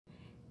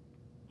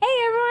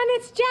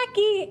it's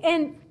Jackie.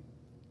 And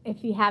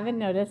if you haven't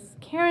noticed,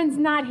 Karen's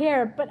not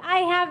here, but I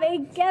have a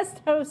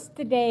guest host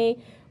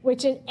today,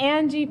 which is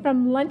Angie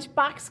from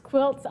Lunchbox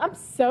Quilts. I'm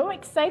so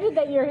excited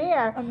that you're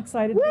here. I'm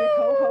excited to be a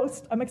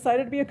co-host. I'm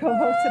excited to be a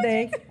co-host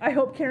today. I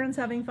hope Karen's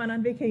having fun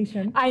on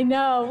vacation. I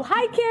know.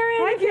 Hi, Karen.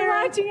 Hi, if you're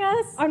Karen. watching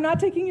us. I'm not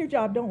taking your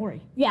job. Don't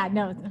worry. Yeah,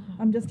 no.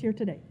 I'm just here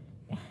today.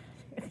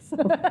 So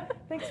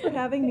thanks for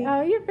having me.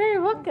 Oh, you're very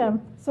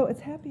welcome. So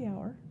it's happy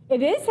hour.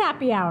 It is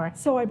happy hour.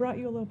 So I brought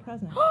you a little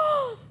present.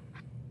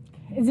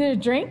 Is it a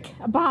drink?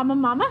 A Bahama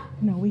Mama?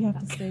 No, we have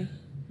to stay.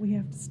 We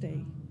have to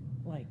stay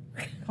like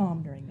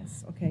calm during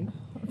this, okay?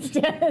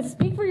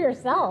 Speak for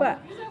yourself.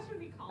 But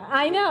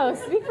I know.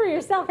 Speak for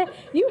yourself.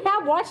 You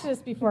have watched this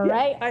before, yeah,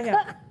 right? I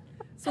have.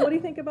 So what do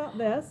you think about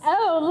this?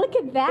 Oh, look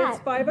at that.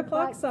 It's 5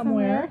 o'clock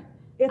somewhere.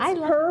 It's I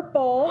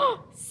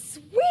purple.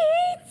 Sweet.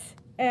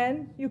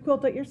 And you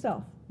quilt it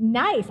yourself.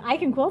 Nice. I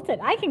can quilt it.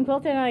 I can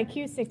quilt it on a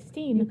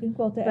Q16. You can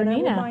quilt it, and I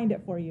will bind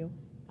it for you.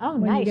 Oh,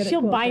 when you nice. get it She'll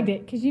quilted. bind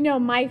it because you know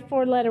my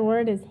 4-letter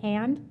word is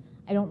hand.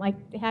 I don't like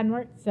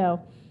handwork, so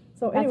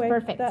anyway,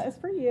 that's perfect. That is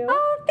for you.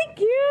 Oh, thank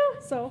you.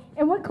 So,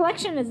 and what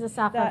collection is this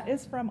off that of?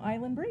 is from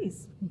Island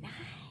Breeze.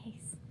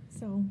 Nice.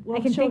 So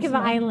I can think of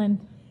an island.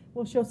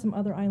 We'll show some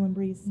other Island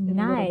Breeze in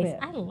a little bit.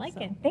 I like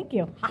it. Thank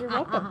you. You're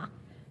welcome.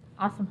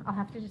 Awesome. I'll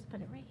have to just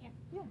put it right here.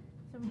 Yeah.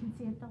 So we can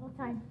see it the whole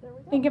time. There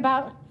we go. Think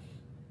about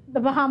the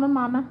Bahama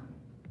Mama.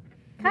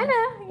 Kind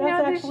of.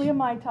 That's actually a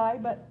Mai Tai,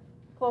 but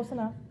close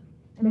enough.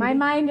 In my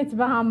mind, it's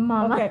Bahama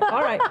Mama. Okay,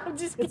 all right. I'm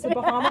just It's a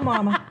kidding. Bahama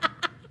Mama.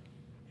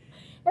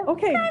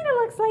 Okay. It kind of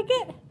looks like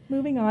it.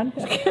 Moving on.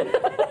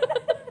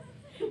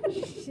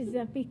 She's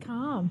be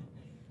calm.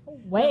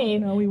 Wait,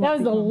 No, we that won't was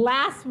be the calm.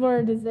 last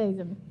word to say.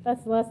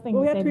 That's the last thing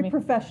Well, we to have say to to be me.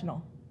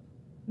 professional.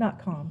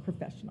 Not calm,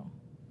 professional.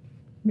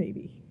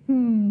 Maybe.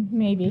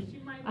 Maybe. She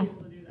might be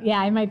able to do that. Yeah,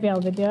 I might be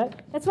able to do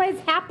it. That's why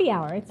it's happy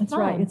hour. It's That's fun.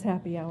 right. It's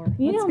happy hour.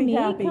 You Let's know be me.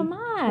 happy. Come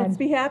on. Let's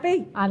be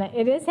happy. On it.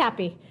 It is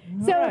happy.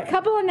 So right. a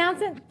couple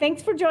announcements.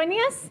 Thanks for joining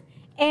us.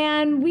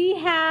 And we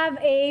have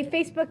a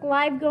Facebook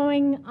Live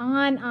going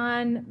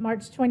on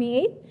March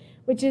 28th,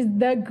 which is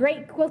the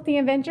Great Quilting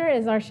Adventure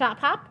is our shop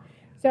hop.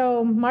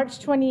 So March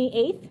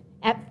 28th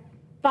at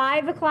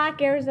 5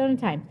 o'clock Arizona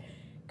time.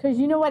 Because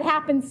you know what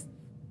happens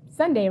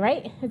Sunday,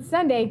 right? It's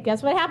Sunday.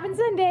 Guess what happens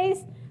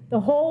Sundays? The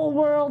whole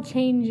world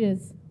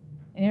changes.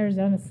 And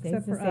Arizona stays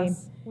Except the for same.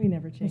 us. We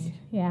never change.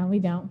 Yeah, we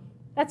don't.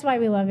 That's why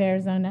we love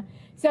Arizona.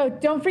 So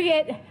don't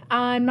forget,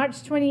 on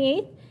March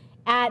 28th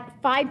at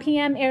 5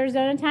 p.m.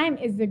 Arizona time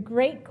is the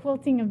Great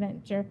Quilting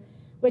Adventure,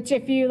 which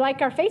if you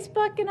like our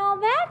Facebook and all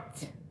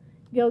that,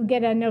 you'll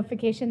get a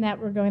notification that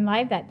we're going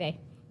live that day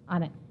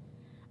on it.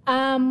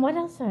 What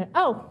else?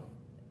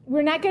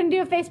 We're not going to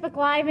do a Facebook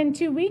Live in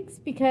 2 weeks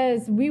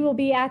because we will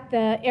be at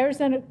the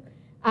Arizona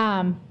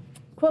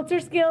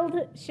Quilters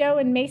Guild show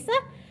in Mesa.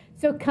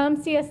 So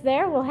come see us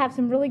there. We'll have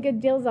some really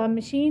good deals on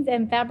machines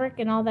and fabric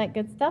and all that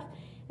good stuff.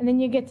 And then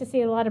you get to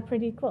see a lot of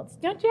pretty quilts.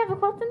 Don't you have a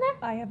quilt in there?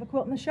 I have a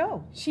quilt in the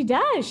show. She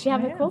does. She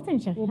has a Yeah. quilting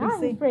show. We'll be That's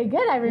seeing- pretty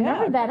good. I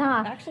remember Yeah. that,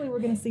 huh? Actually, we're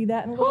going to see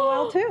that in a little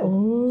while, too.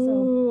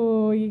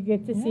 Oh, you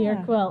get to see her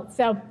Yeah. quilt.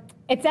 So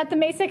it's at the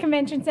Mesa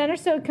Convention Center,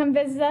 so come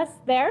visit us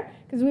there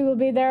because we will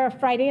be there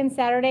Friday and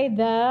Saturday,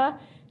 the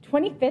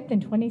 25th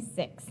and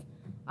 26th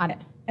on it.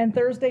 And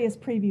Thursday is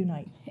preview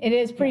night. It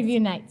is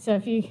preview night, so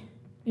if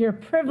you're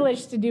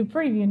privileged to do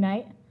preview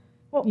night.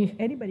 Well,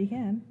 anybody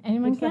can.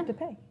 Anyone You just have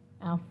can? to pay.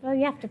 Oh, well,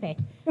 you have to pay.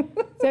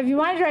 So if you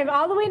want to drive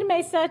all the way to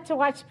Mesa to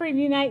watch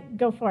preview night,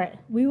 go for it.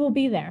 We will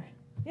be there.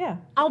 Yeah.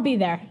 I'll be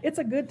there. It's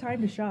a good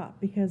time to shop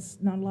because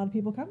not a lot of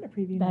people come to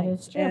preview That night.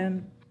 is true.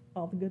 And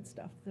all the good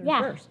stuff there Yeah.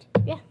 first.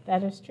 Yeah,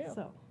 that is true.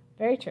 So,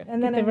 Very true.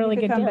 and Get then the really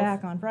you good can come deals.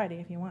 back on Friday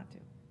if you want to.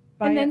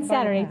 And then Buy a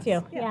Saturday pass.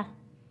 too. Yeah.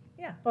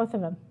 Yeah, both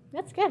of them.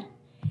 That's good.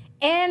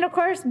 And of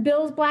course,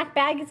 Bill's Black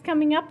Bag is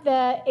coming up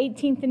the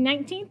 18th and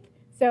 19th.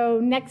 So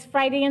next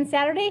Friday and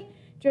Saturday,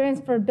 join us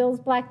for Bill's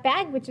Black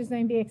Bag, which is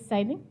going to be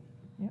exciting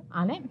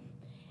on it.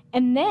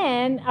 And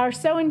then our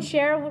Sew and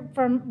Share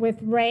with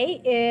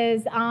Ray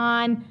is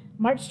on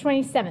March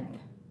 27th.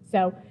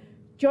 So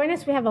join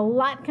us. We have a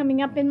lot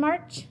coming up in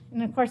March.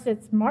 And of course,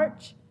 it's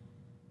March.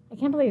 I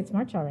can't believe it's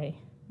March already.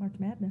 March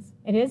Madness.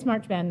 It is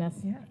March Madness.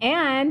 Yeah.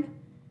 And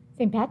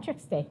St.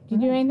 Patrick's Day. Did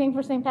you do Right. anything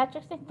for St.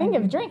 Patrick's Day? Think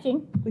of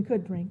drinking We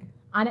could drink.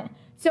 on it.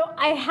 So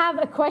I have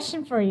a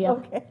question for you.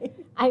 Okay.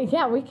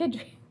 Yeah, we could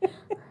drink.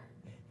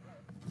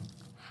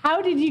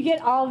 How did you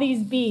get all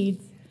these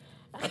beads?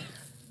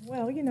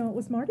 Well, you know, it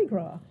was Mardi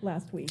Gras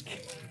last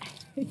week.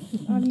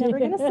 I'm never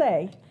going to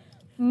say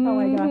how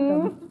I got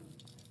them.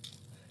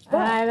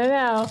 I don't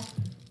know.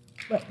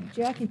 But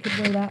Jackie could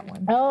wear that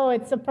one. Oh,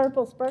 it's a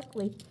purple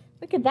sparkly.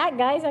 Look at that,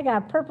 guys. I got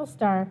a purple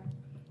star.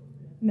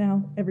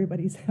 Now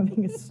everybody's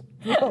having a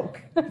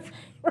stroke.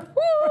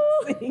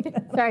 Seeing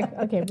that. Sorry.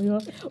 Okay, we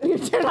will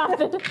turn off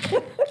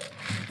the...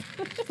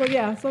 So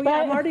yeah, But-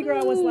 Mardi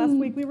Gras was last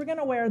week. We were going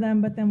to wear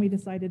them, but then we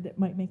decided it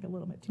might make a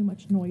little bit too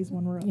much noise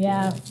when we're up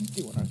Yeah. there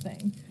doing our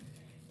thing.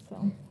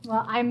 So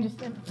Well, I'm just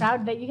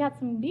proud that you got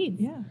some beads.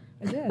 yeah,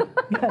 I did.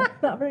 Yeah,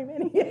 not very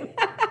many.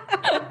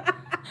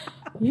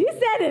 You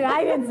said it.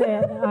 I didn't say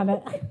it. On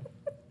it.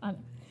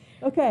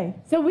 Okay.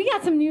 So we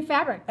got some new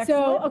fabric.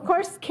 Excellent. So, of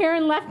course,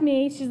 Karen left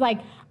me. She's like,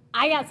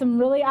 I got some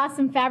really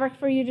awesome fabric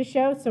for you to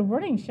show. So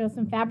we're going to show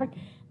some fabric.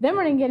 Then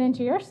we're going to get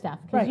into your stuff.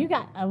 Because you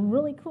got a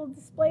really cool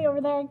display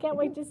over there. I can't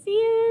wait to see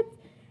it.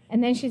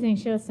 And then she's going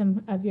to show us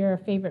some of your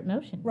favorite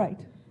motions. Right.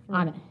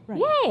 On it. Right.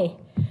 Yay.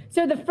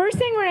 So the first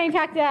thing we're going to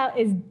talk about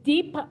is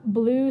Deep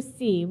Blue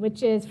Sea,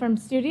 which is from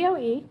Studio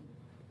E.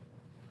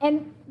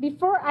 And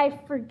before I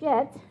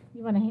forget,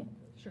 you want to...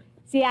 Sure.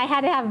 See, I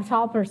had to have a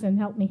tall person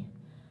help me.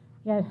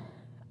 Yeah,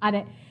 on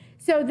it.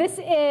 So this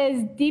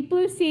is Deep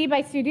Blue Sea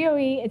by Studio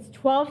E. It's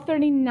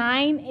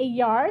 $12.39 a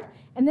yard,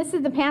 and this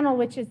is the panel,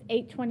 which is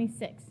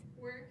 $8.26.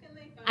 Where can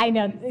they find I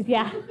know, these?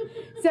 yeah.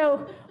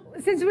 So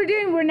since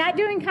we're not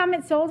doing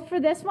comment sold for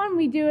this one,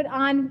 we do it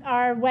on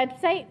our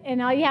website,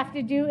 and all you have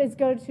to do is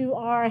go to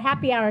our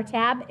happy hour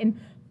tab,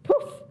 and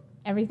poof,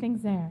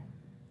 everything's there.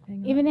 Hang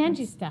on. Even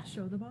Angie's Let's stuff.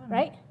 Show the bottom.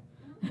 Right?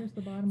 Here's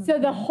the bottom. So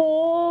of the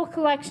whole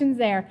collection's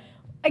there.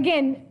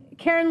 Again,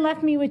 Karen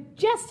left me with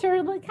just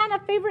her kind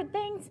of favorite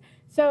things.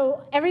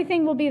 So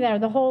everything will be there.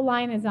 The whole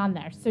line is on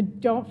there. So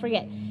don't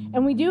forget.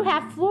 And we do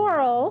have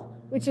floral,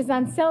 which is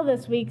on sale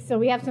this week. So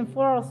we have some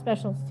floral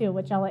specials too,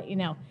 which I'll let you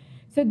know.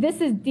 So this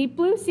is Deep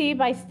Blue Sea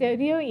by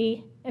Studio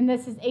E. And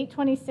this is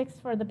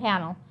 $8.26 for the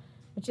panel,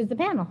 which is the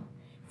panel.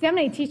 See, I'm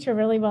going to teach her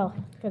really well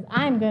because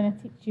I'm going to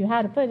teach you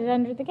how to put it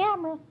under the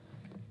camera.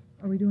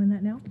 Are we doing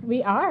that now?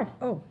 We are.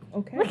 Oh,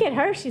 okay. Look at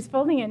her. She's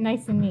folding it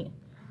nice and neat.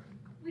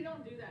 We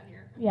don't do that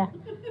here. Yeah.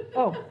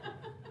 Oh.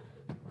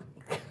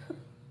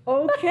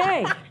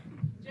 Okay.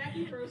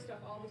 Jackie throws stuff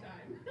all the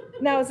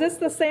time. Now, is this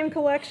the same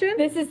collection?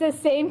 This is the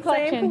same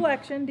collection. Same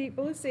collection, Deep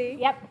Blue Sea.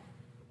 Yep.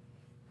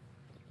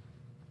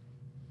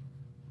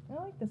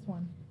 I like this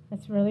one.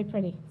 That's really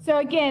pretty. So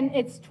again,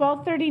 it's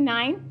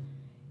 $12.39.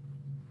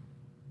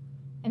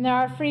 And there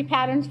are free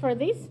patterns for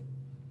these.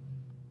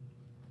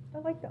 I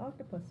like the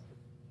octopus.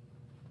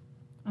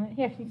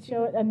 Here, you can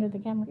show it under the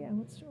camera. Yeah,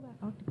 let's show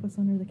that octopus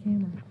under the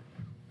camera.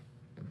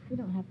 We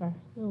don't have our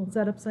little... Is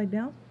that upside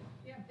down?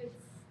 Yeah,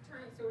 it's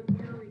turned so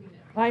you're reading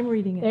it. I'm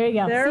reading it. There you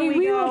go. There See,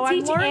 we will go.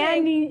 teach I'm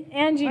learning.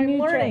 Angie I'm new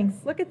learning.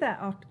 tricks. Look at that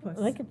octopus.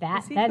 Look at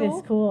that. Is he That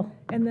is cool.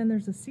 And then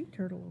there's a sea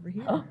turtle over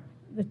here. Oh,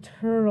 the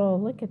turtle.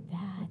 Look at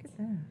that. Look at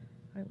that.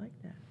 I like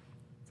that.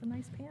 It's a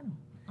nice panel.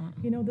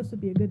 You know, this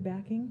would be a good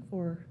backing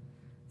for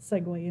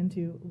segue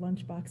into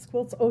Lunchbox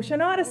Quilts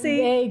Ocean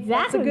Odyssey. Exactly.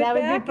 That's a good That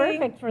would backing. be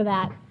perfect for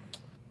that.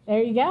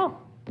 There you go. All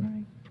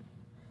right.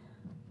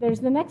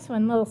 There's the next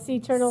one. Little sea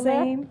turtle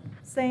there.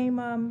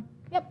 Same,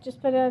 Yep,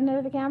 just put it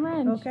under the camera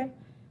and okay.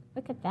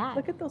 look at that.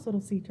 Look at those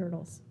little sea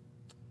turtles.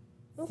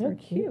 Those so are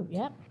cute.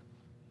 Yep.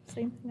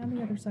 Same thing on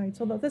the other side.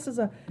 So this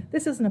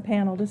isn't a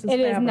panel. This is It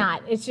fabric. is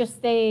not. It's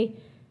just a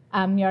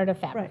yard of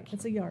fabric. Right.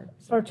 It's a yard.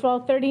 For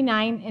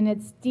 $12.39, and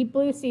it's Deep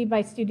Blue Sea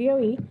by Studio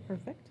E.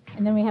 Perfect.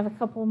 And then we have a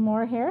couple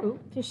more here Ooh,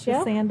 to the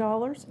show. sand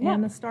dollars Yep.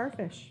 and the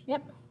starfish.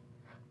 Yep.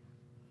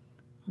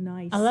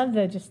 Nice. I love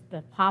just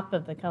the pop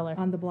of the color.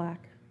 On the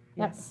black.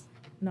 Yep. Yes.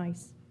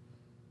 Nice.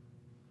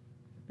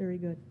 Very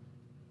good.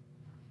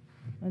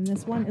 And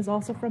this one is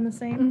also from the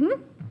same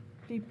Mm-hmm.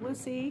 Deep Blue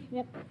Sea.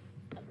 Yep.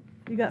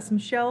 You got some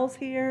shells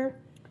here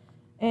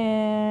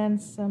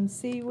and some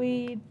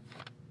seaweed.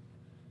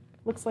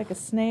 Looks like a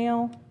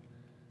snail.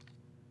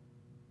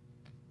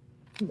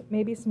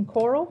 Maybe some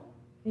coral.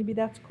 Maybe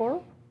that's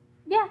coral.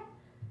 Yeah.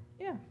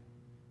 Yeah.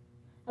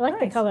 I like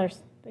the Nice. colors.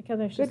 The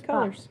colors Good just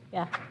pop. colors.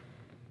 Yeah.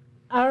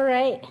 All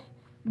right.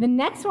 The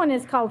next one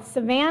is called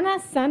Savanna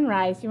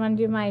Sunrise. You want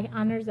to do my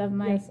honors of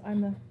my... Yes,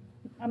 I'm the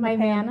my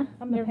Vanna.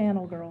 I'm the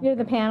panel girl. You're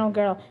the panel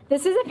girl.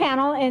 This is a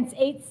panel, and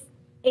it's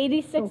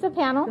 $8.86 a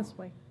panel. This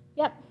way.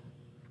 Yep.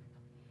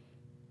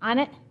 On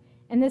it.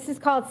 And this is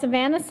called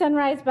Savanna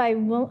Sunrise by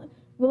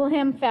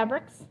Wilhelm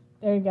Fabrics.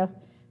 There you go.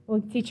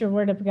 We'll teach her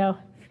where to go.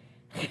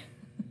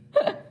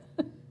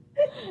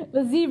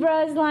 The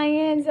zebras,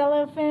 lions,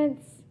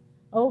 elephants.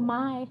 Oh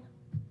my.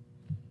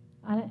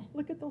 On it.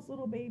 Look at those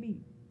little baby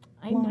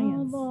I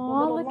lions. know. The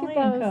Oh, little look at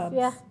lion those. cubs.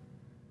 Yeah.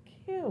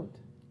 Cute.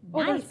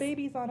 Oh, there's Nice.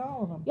 babies on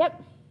all of them.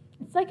 Yep.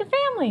 It's like a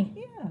family.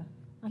 Yeah.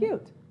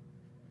 Cute.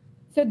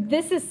 So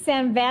this is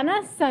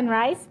Savanna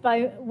Sunrise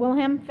by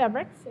Wilhelm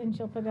Fabrics, and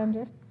she'll put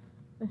under.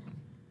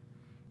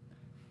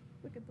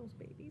 Look at those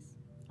babies.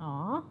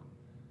 Aw.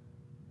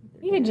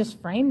 You could just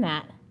frame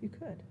that. You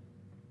could.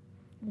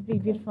 It'd be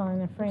beautiful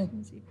in a frame.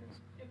 Some zebras.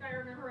 If I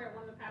remember right,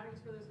 one of the patterns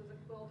for this was a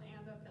quilt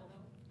and a pillow.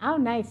 Oh,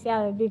 nice. Yeah,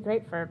 that'd be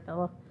great for a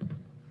pillow.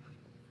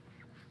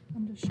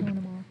 I'm just showing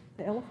them all.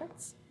 The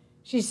elephants.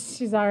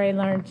 She's already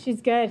learned.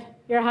 She's good.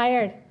 You're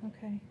hired.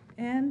 Okay.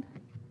 And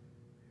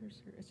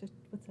here's her. It's just,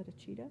 what's that, a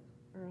cheetah?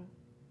 Or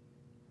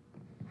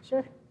a,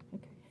 Sure.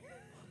 okay.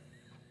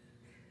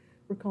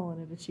 We're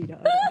calling it a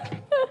cheetah.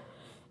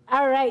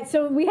 All right.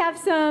 So we have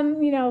some,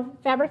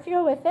 fabric to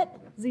go with it.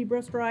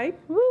 Zebra stripe.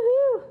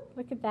 Woohoo!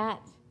 Look at that.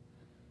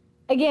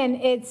 Again,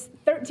 it's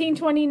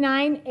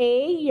 $13.29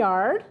 a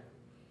yard.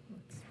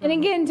 And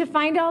again, to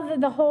find all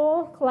the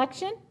whole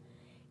collection,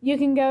 you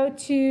can go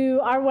to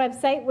our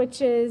website,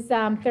 which is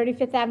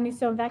 35th Avenue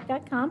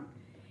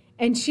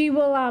And she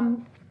will,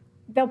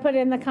 they'll put it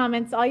in the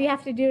comments. All you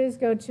have to do is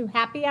go to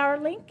happy hour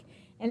link,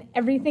 and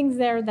everything's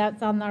there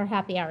that's on our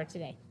happy hour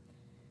today.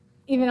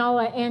 Even all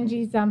of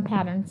Angie's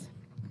patterns.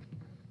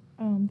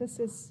 This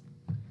is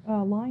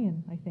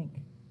lion, I think.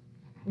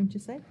 Wouldn't you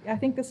say? I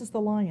think this is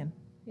the lion.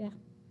 Yeah.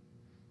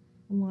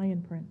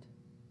 Lion print.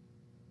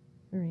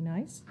 Very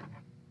nice.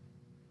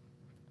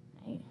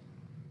 Right.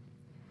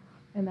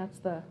 And that's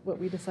what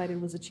we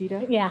decided was a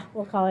cheetah? Yeah,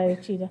 we'll call it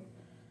a cheetah.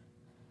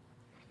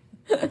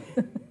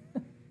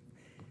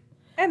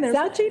 And there's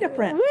the cheetah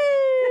print. Woo!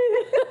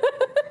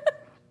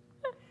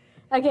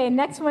 Okay,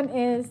 next one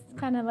is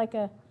kind of like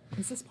a...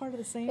 Is this part of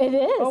the same? It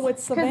is. Oh,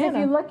 it's Savanna. Because if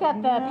you look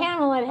at the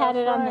panel, it had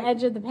it on the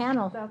edge of the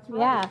panel. That's right.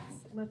 Yeah.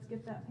 Let's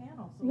get that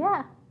panel.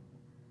 Yeah.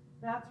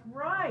 That's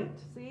right.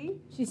 See?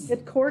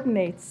 It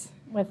coordinates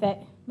with it.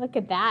 Look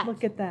at that.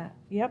 Look at that.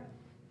 Yep.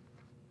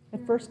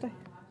 At first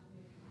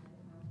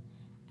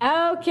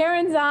Oh,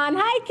 Karen's on.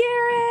 Hi,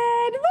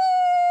 Karen.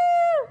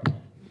 Woo!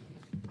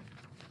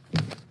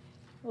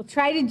 We'll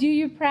try to do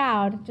you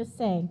proud. Just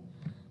saying.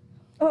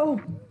 Oh.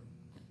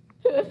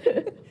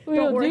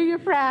 We'll do you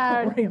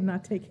proud. Don't worry, I'm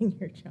not taking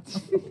your job.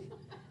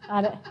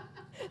 Got it.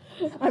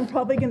 I'm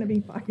probably going to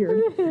be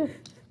fired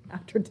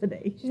after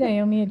today. She's like,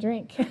 owe me a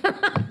drink.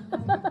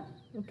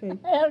 Okay.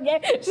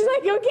 Okay. She's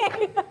like,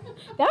 okay.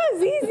 That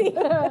was easy.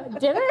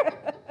 Dinner?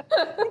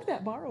 I think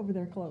that bar over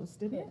there closed,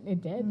 didn't it?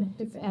 It did.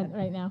 It's at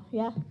right now.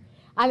 Yeah.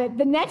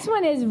 The next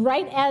one is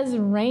Right as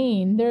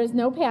Rain. There is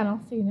no panel,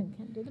 so you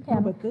can't do the Oh,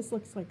 panel. but this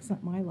looks like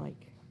something I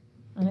like.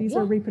 These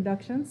are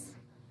reproductions,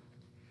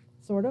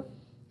 sort of.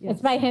 Yes.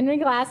 It's by Henry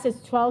Glass. It's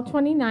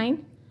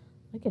 $12.29.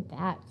 Look at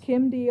that.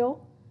 Kim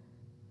Deal.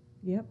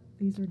 Yep,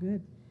 these are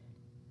good.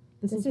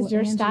 This is what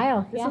your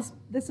style.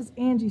 This is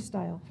Angie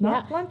style,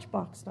 not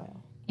lunchbox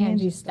style.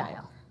 Angie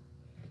style.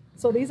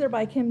 So these are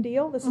by Kim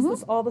Deal. This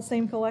is all the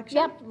same collection.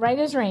 Yep, Right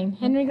as Rain.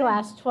 Henry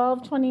Glass,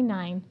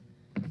 $12.29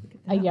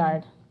 a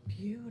yard.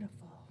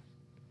 Beautiful.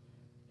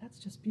 That's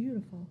just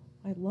beautiful.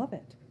 I love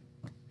it.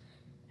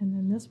 And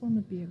then this one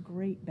would be a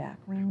great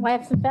background. Well, I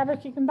have some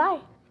fabric you can buy.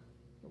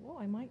 Well,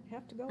 I might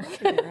have to go over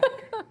there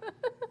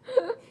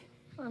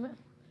after.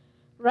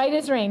 Right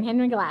as Rain,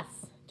 Henry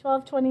Glass,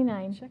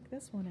 $12.29. Check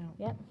this one out.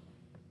 Yep.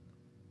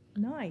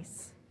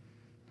 Nice.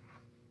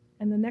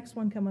 And the next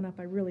one coming up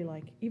I really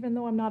like. Even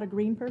though I'm not a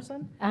green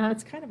person,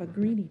 it's kind of a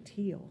greeny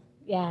teal.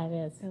 Yeah, it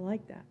is. I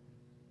like that.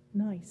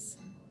 Nice.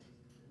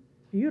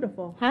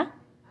 Beautiful. Huh?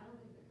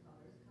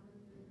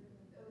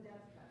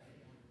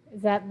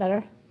 Is that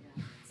better?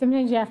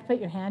 Sometimes you have to put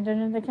your hand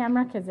under the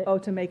camera because it... Oh,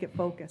 to make it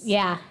focus.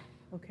 Yeah.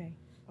 Okay.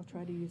 I'll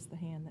try to use the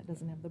hand that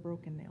doesn't have the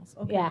broken nails.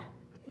 Okay. Yeah.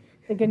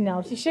 The good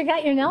nails. You should have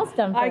got your nails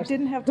done first. I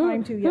didn't have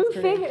time to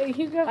yesterday. I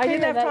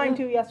didn't have time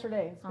to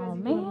yesterday. Oh,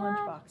 busy doing man.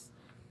 lunchbox.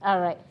 All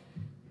right.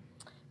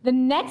 The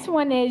next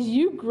one is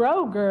You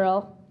Grow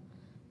Girl.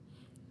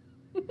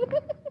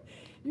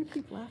 You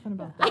keep laughing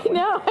about that. I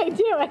know, I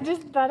do. I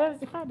just thought it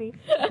was funny.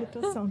 It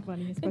does sound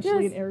funny,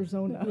 especially in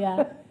Arizona.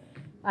 Yeah.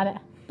 On it.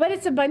 But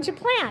it's a bunch of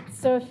plants.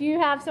 So if you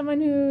have someone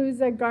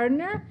who's a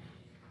gardener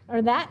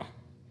or that.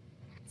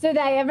 So did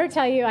I ever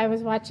tell you I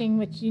was watching,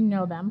 which you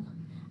know them,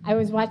 I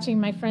was watching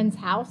my friend's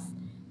house,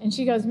 and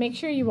she goes, make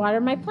sure you water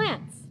my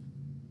plants.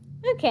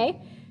 Okay.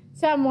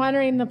 So I'm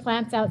watering the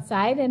plants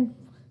outside, and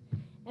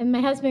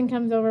my husband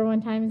comes over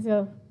one time and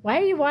says, why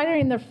are you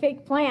watering the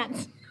fake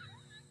plants?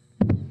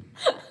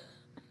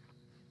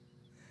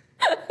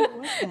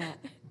 What's that?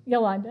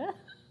 Yolanda.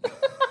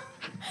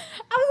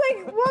 I was like,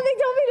 well, they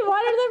told me to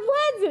water their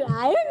plants, and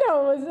I didn't know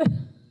it was...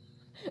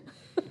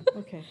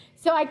 Okay.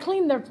 So I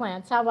cleaned their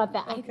plants. How about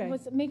that? Okay. I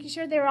was making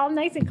sure they were all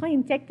nice and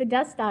clean, take the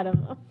dust out of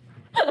them.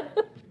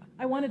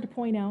 I wanted to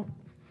point out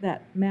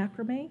that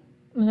macrame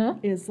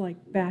is like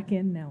back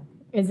in now.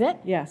 Is it?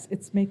 Yes,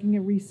 it's making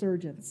a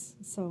resurgence.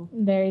 So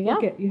There you go.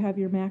 look at, you have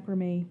your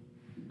macrame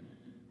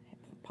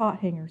pot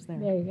hangers there.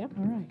 There you go.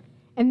 All right.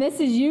 And this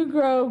is You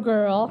Grow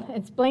Girl.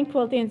 It's blank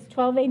quilting. It's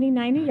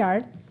 $12.89 a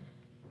yard.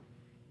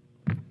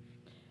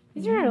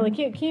 These are really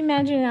cute. Can you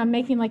imagine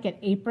making like an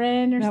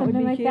apron or That would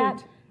something be like cute.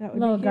 that? That A would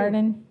little be cute.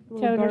 garden A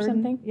little tote or garden-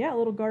 something? Yeah, a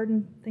little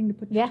garden thing to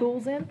put your Yeah.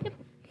 tools in. Yep.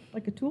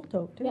 Like a tool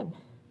tote, too. Yep.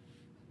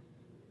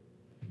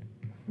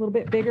 A little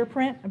bit bigger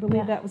print. I believe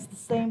Yeah. that was the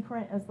same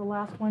print as the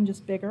last one,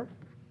 just bigger.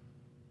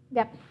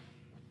 Yep.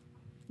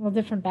 A little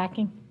different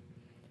backing.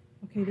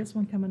 Okay, this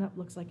one coming up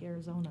looks like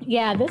Arizona.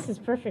 Yeah, this is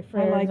perfect for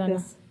I Arizona. like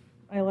this.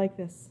 I like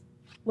this.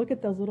 Look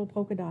at those little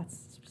polka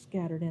dots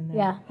scattered in there.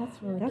 Yeah,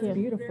 that's really That's cute.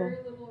 beautiful.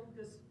 Very little of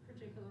this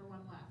particular one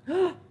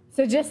left.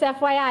 So just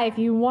FYI, if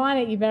you want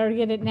it, you better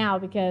get it now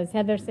because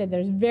Heather said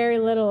there's very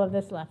little of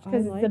this left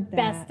because I it's like the that.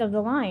 best of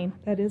the line.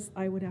 That is,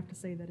 I would have to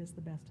say that is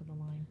the best of the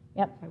line.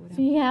 Yep. I would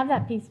So you have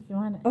that piece if you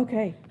want it.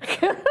 Okay.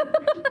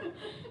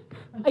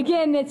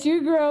 Again, it's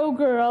You Grow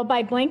Girl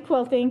by Blank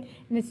Quilting,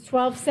 and it's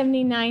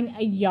 $12.79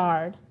 a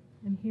yard.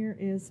 And here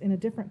is in a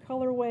different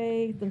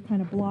colorway. They're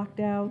kind of blocked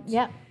out.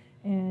 Yep.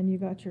 And you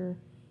got your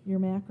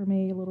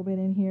macrame a little bit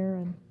in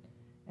here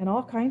and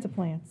all kinds of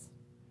plants.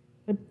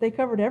 They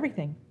covered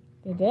everything.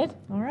 They did.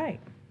 All right.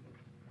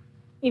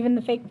 Even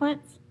the fake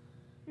plants.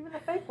 Even the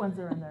fake ones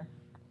are in there.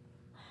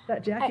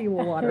 That Jackie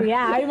will water.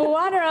 Yeah, I will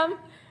water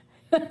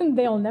them.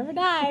 They'll never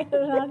die.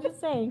 I'm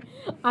just saying.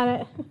 On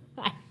it,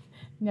 I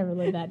never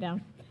live that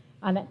down.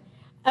 On it.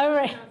 All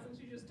right. Since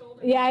you just told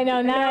it. Yeah, I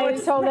know. Now I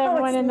told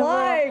everyone in the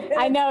world.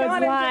 I know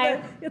it's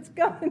live. It's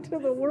gone into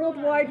the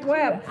World Wide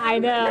Web. I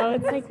know.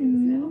 It's like,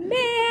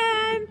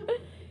 man.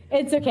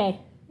 It's okay.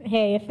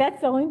 Hey, if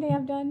that's the only thing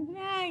I've done,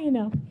 you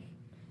know.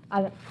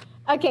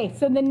 Okay,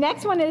 so the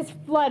next one is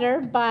Flutter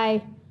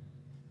by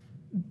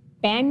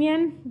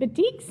Banyan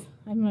Batiks.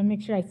 I'm going to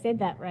make sure I said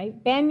that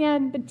right.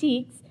 Banyan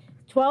Batiks,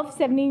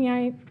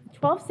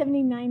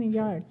 $12.79 a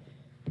yard.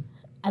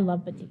 I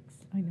love batiks.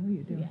 I know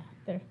you do. Yeah,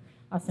 they're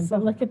awesome. So-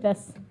 but look at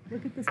this.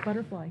 Look at this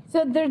butterfly.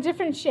 So they're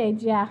different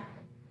shades, yeah.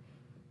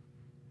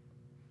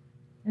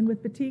 And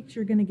with batiks,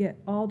 you're going to get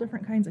all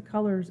different kinds of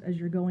colors as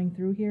you're going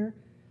through here.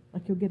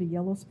 Like you'll get a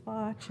yellow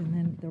splotch, and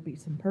then there'll be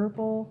some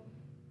purple.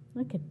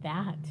 Look at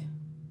that.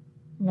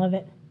 Love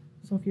it.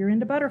 So if you're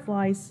into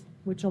butterflies,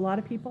 which a lot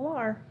of people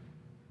are,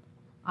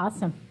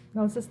 Awesome.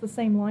 now is this the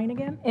same line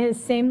again? It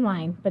is same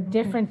line, but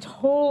different,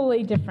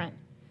 totally different,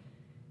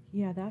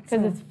 Yeah, that's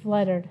because a, it's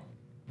fluttered.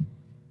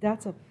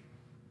 that's a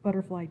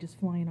butterfly just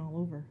flying all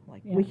over.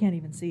 Like Yeah. we can't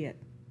even see it.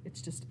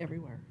 It's just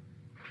everywhere.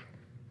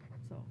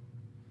 So,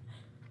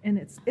 and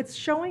it's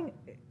showing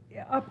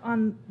up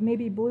on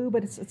maybe blue,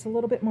 but it's a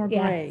little bit more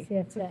Yeah, gray. see,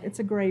 it's a- It's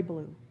a gray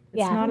blue. It's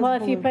Yeah, not well,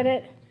 as if you blue. put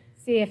it,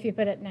 see if you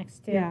put it next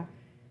to Yeah,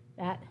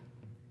 that.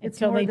 It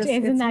It's more totally, this-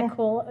 isn't it's that more-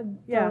 cool?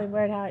 yeah, Totally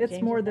weird how it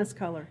it's more changes this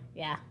color. that.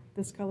 Yeah.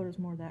 This color is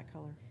more that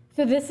color.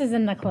 So this is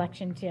in the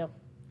collection too.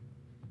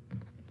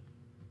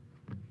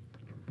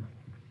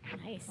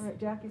 Nice. All right,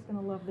 Jackie's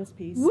gonna love this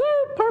piece. Woo,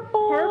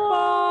 purple!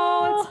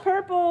 Purple! It's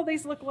purple.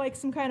 These look like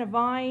some kind of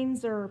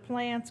vines or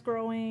plants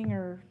growing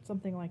or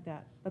something like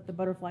that the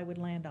butterfly would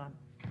land on.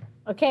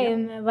 Okay, Yep.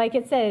 and like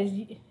it says,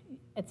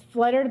 it's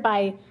fluttered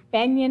by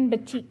Banyan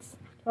Batiks,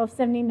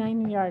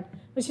 $12.79 a yard,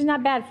 which is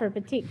not bad for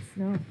batiks.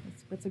 No,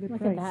 it's a good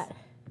Look price. at that.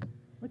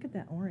 Look at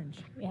that orange.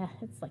 Yeah,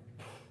 it's like,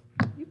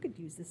 You could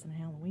use this in a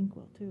Halloween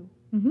quilt too,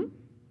 mm-hmm.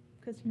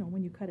 because you know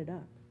when you cut it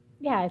up,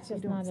 Yeah, it's you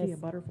just don't not see as, a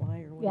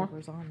butterfly or Yeah.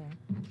 whatever's on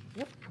there.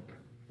 Yep.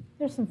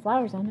 there's some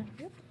flowers on it.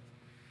 Yep.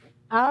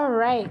 All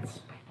right.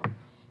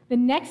 The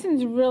next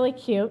one's really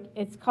cute.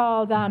 It's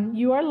called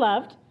You Are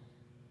Loved.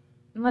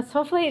 And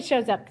hopefully it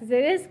shows up, because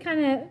it is kind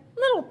of a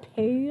little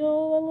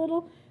pale, a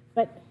little,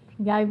 but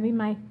you gotta be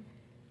my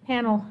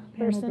panel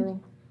person. Girl.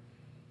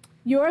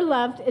 You Are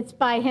Loved. It's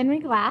by Henry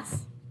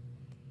Glass.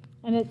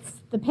 And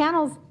the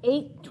panel's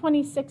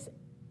 $8.26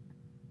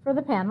 for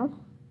the panel.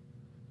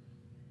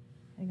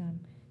 Hang on.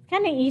 It's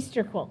kind of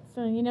Easter quilt.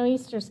 So you know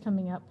Easter's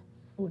coming up.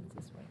 Oh, it's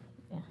this way.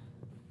 Yeah.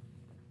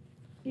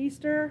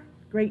 Easter,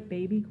 great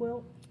baby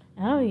quilt.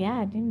 Oh yeah,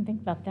 I didn't even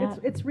think about that.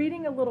 It's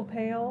reading a little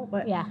pale,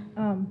 but Yeah.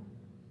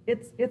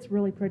 It's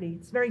really pretty.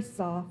 It's very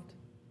soft.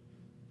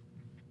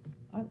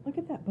 Look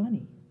at that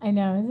bunny I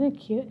know, isn't it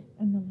cute?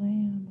 and the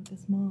lamb with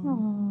his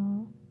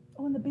mom. Aww.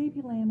 Oh, and the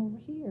baby lamb over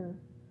here.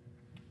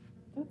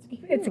 That's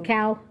cute. It's a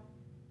cow.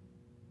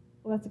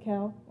 Well, that's a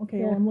cow. Okay,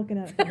 Yeah. well, I'm looking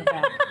at it from the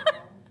back.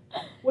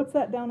 What's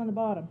that down on the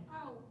bottom?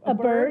 Oh, A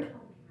bird.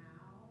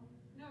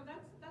 no,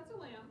 that's a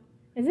lamb.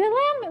 Is it a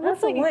lamb? It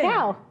looks That's a like a lamb.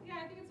 cow. Yeah,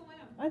 I think it's a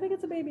lamb. I think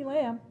it's a baby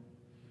lamb.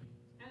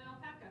 And an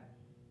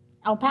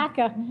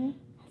alpaca. Alpaca.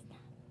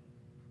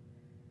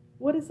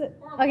 What is it?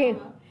 Or a Okay.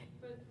 llama.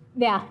 But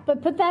Yeah,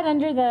 but put that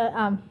under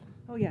the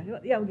Oh yeah,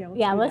 yeah. Let's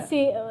yeah. do Let's that.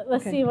 see.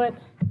 Let's Okay. see what.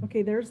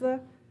 Okay, there's the.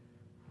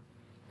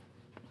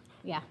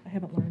 Yeah, I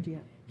haven't learned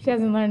yet. she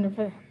hasn't learned to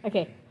put.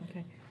 Okay,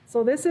 Okay,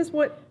 so this is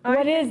what.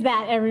 what is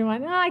that,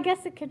 everyone? Oh, I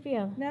guess it could be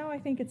a. Now I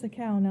think it's a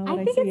cow. Now that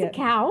I I think see it's a it.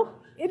 cow.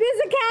 It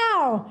is a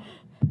cow.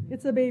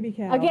 It's a baby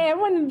cow. Okay,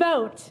 everyone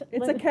vote.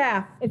 It's a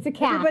calf. It's a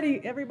calf.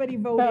 Everybody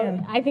vote Vote.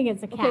 in. I think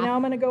it's a calf. Okay, now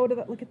I'm gonna go to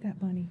the. Look at that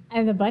bunny.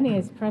 And the bunny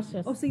is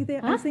precious. Oh, see, Huh?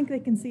 I think they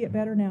can see it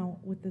better now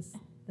with this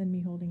than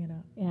me holding it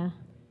up. Yeah.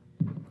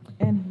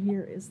 And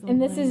here is the.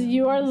 And this is lamb.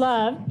 You Are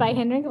Loved by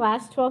Henry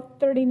Glass,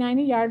 $12.39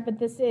 a yard, but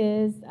this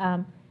is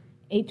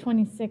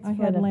 $8.26 I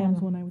for had the lambs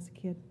panel. when I was a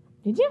kid.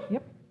 Did you?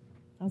 Yep.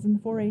 I was in the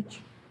 4-H.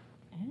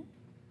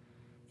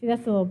 See,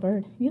 that's a little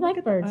bird. You Look like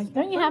at birds. I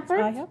Don't you have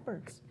birds? I have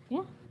birds.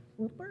 Yeah.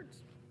 Little birds.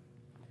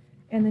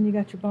 And then you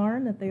got your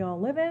barn that they all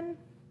live in.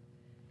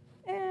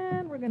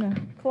 And we're going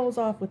to close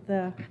off with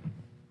the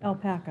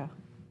alpaca.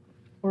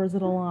 Or is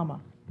it a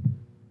llama?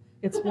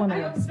 It's one I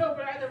of hope those. so,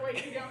 but either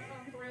way, you don't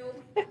sound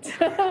thrilled.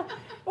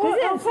 Oh,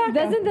 alpaca.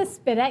 Doesn't this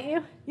spit at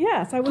you?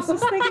 Yes, I was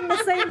just thinking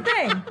the same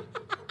thing.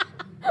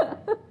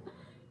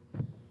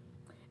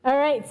 All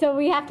right, so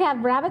we have to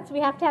have rabbits. We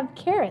have to have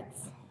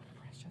carrots.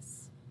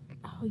 Precious.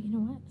 Oh, you know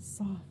what?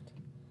 Soft.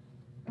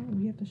 Oh,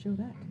 we have to show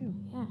that too.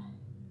 Yeah.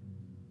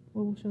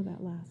 Well, we'll show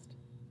that last.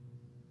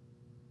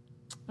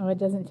 Oh, it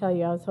doesn't tell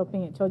you. I was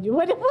hoping it told you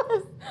what it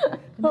was. There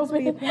must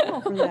be a panel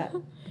for that.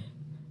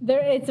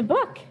 It's a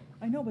book.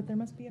 I know, but there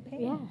must be a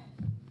panel. Yeah.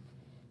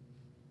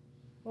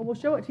 Well, we'll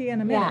show it to you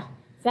in a minute. Yeah,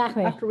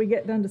 exactly. After we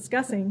get done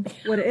discussing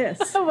what it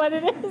is. What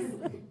it is.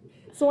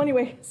 So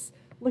anyways,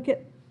 look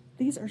at,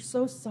 these are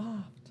so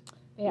soft.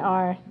 They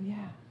are.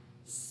 Yeah.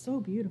 So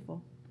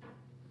beautiful.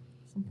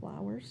 Some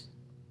flowers.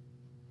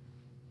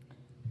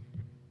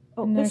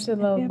 Oh, And there's the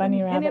little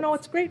bunny And you know,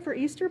 rabbits. it's great for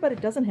Easter, but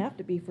it doesn't have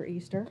to be for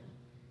Easter.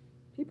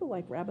 People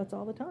like rabbits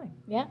all the time,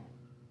 Yeah,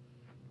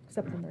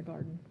 except in their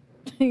garden.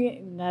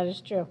 that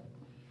is true.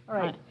 All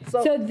right.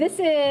 So this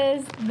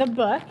is the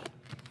book.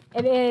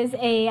 It is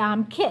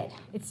a kit.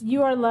 It's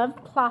Your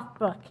Love cloth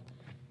book.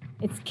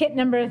 It's kit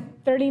number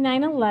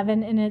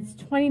 3911, and it's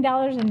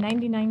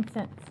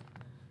 $20.99.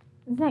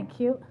 Isn't that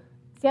cute?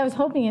 See, I was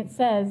hoping it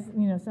says,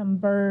 you know, some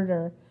bird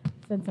or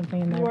said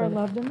something in there. You are but-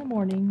 loved in the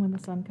morning when the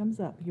sun comes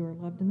up. You are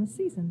loved in the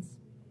seasons.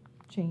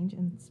 Change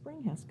and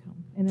spring has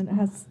come. And then it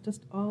has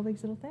just all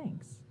these little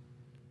things.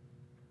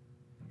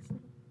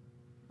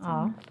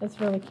 Aw, that's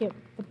really cute.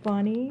 The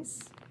bunnies,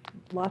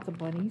 lots of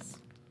bunnies.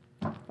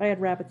 I had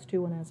rabbits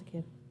too when I was a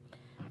kid.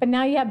 But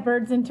now you have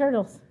birds and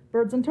turtles.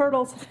 Birds and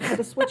turtles. Had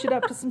to switch it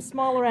up to some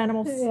smaller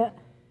animals. Yeah.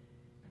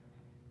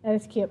 That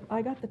is cute.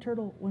 I got the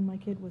turtle when my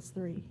kid was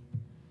 3.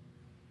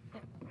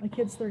 My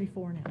kid's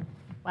 34 now.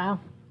 Wow.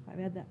 I've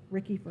had that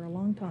Ricky for a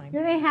long time.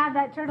 You're going to have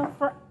that turtle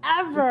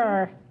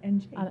forever.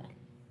 And Jake. On it.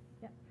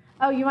 Yeah.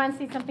 Oh, you want to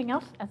see something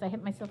else as I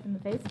hit myself in the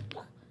face?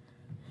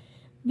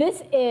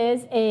 This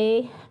is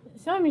a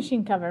sewing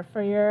machine cover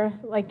for your,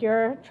 like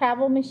your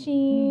travel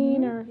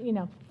machine or, you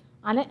know,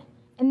 on it.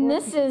 And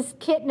this is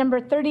kit number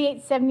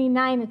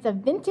 3879. It's a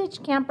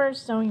vintage camper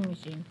sewing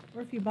machine.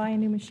 Or if you buy a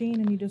new machine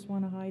and you just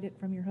want to hide it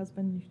from your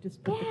husband, you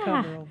just put the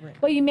cover over it.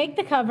 Well, you make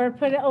the cover,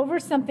 put it over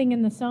something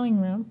in the sewing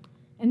room,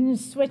 and then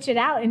switch it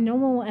out, and no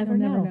one will ever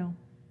They'll never know.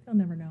 They'll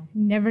never know.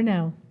 Never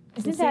know. So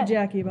Isn't see that,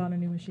 Jackie about a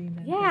new machine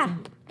then. Yeah.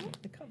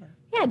 The cover.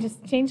 yeah,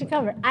 just change the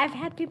cover. I've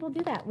had people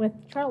do that with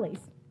trolleys.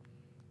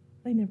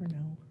 They never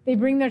know. They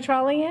bring their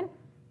trolley in,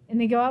 and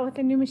they go out with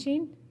a new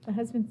machine. The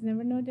husbands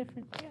never know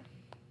different. Yeah.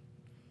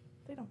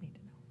 They don't need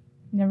to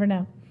know. Never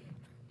know.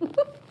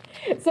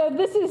 So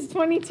this is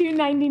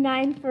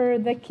 $22.99 for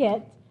the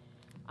kit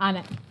on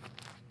it.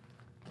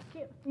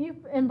 Cute. You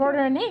embroider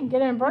a name.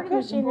 Get an embroidery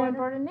You could machine and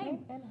embroider a name.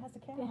 And it has a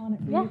cat on it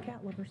for Yeah. you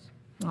cat lovers.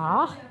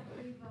 Aw.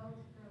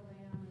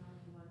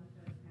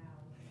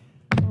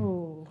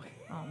 Oh.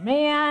 Oh,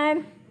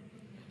 man.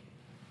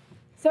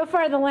 So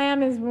far, the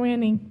lamb is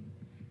winning.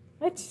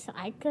 Which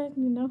I could,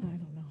 you know. I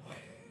don't know.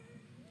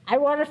 I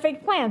water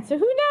fake plants, so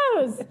who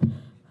knows?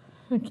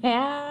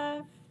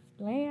 Calf,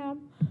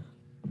 lamb,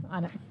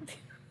 on it.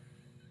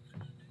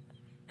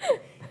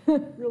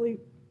 Really,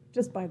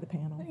 just buy the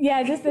panel.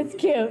 Yeah, just it's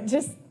cute.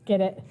 Just get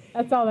it.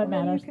 That's all that And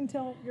then matters. you can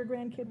tell your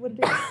grandkid what it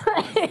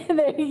is.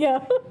 There you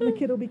go. And the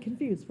kid will be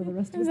confused for the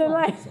rest of his Is it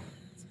life. like- So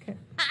it's okay.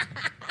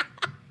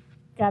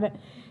 Got it.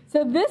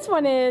 So this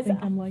one I is think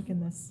I'm liking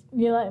this.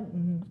 you like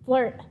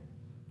Flirt.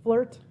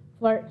 Flirt.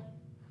 Flirt.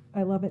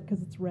 I love it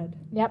because it's red.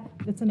 Yep.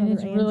 It's And another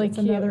it's Angie. really It's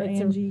cute. another It's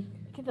a- Angie.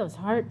 Look at those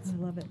hearts. I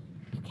love it.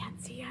 You can't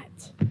see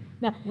it.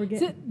 No. We're So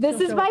getting- this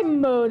she'll is show by it.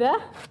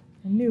 Moda,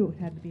 I knew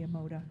it had to be a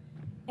Moda.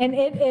 and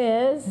it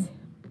is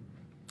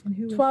And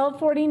who is?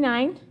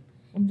 $12.49.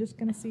 I'm just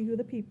going to see who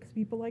the people, because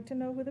people like to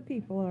know who the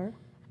people are.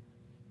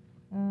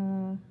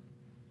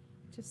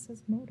 It just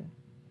says Moda.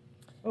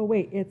 Oh,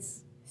 wait,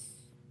 it's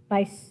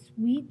By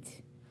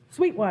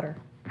Sweetwater.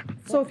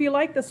 So if you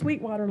like the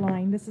Sweetwater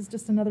line, this is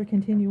just another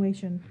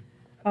continuation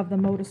of the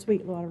Moda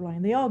Sweetwater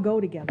line. They all go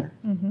together.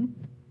 Mm-hmm.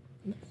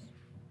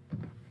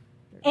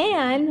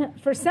 And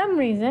for some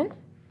reason,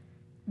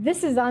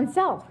 this is on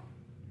sale.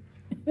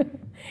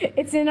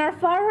 It's in our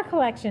flower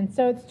collection,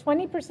 so it's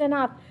 20%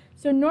 off.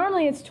 So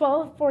normally it's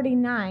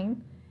 $12.49,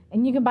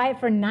 and you can buy it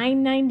for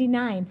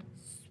 $9.99.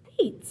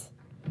 Sweet.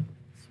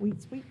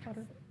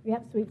 Sweetwater.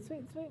 Yep,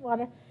 sweet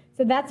water.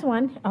 So that's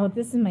one. Oh,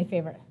 this is my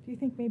favorite. Do you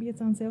think maybe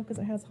it's on sale because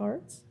it has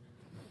hearts?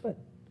 But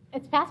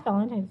It's past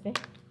Valentine's Day.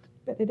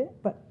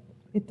 but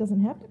it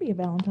doesn't have to be a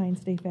Valentine's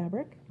Day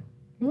fabric.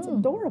 It's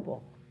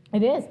adorable.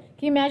 It is. Can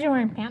you imagine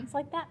wearing pants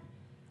like that?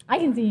 I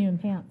can see you in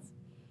pants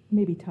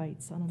Maybe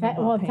tights. I don't know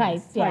about well,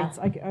 pants. tights, yeah. Tights.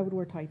 I would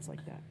wear tights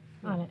like that.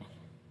 on it.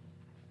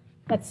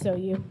 That's so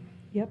you.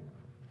 Yep.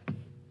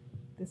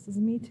 This is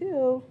me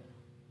too.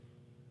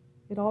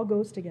 It all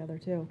goes together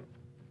too.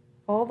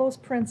 All those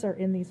prints are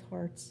in these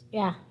hearts.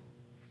 Yeah.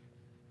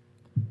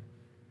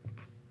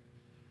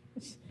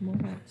 More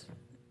hearts.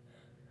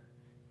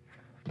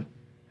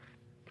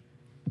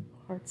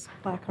 Hearts,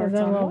 black Those hearts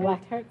are on little white.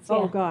 black hearts.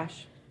 Oh yeah.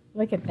 gosh.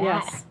 Look at that.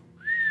 Yes.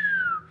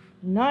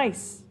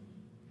 Nice.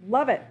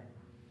 Love it.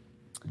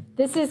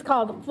 This is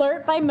called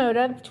Flirt by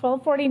Moda,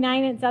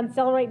 $12.49. It's on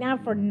sale right now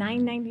for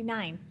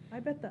 $9.99. I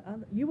bet the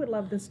other, you would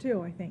love this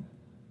too, I think.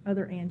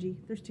 Other Angie.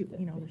 There's two,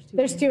 there's two.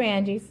 There's two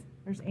Angie. Angies.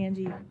 There's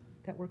Angie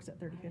that works at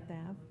 35th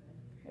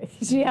Ave.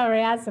 She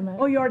already has some.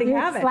 Oh, you already You're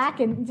have it?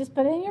 slacking. Just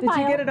put it in your Did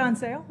pile. you get it on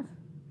sale?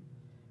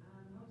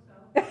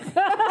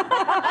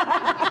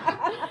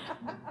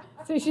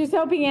 So she's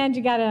hoping Angie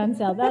got it on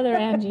sale. The other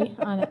Angie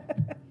on it.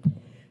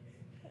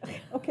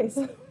 Okay,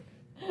 so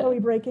are we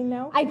breaking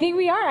now? I think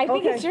we are. I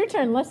think Okay. it's your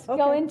turn. Let's go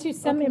Okay. into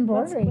some Okay,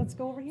 embroidery. Let's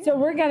go over here. So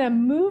we're going to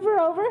move her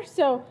over.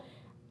 So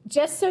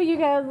just so you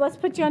guys, let's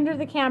put you under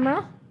the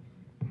camera.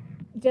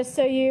 Just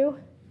so you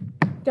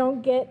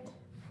don't get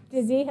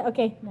Dizzy?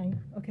 Okay. No.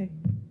 Okay.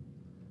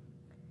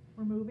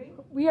 We're moving.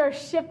 We are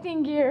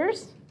shifting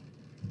gears.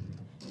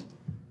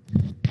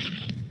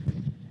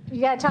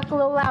 You gotta talk a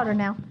little louder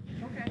now.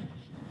 Okay.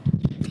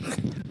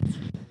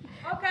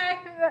 Okay.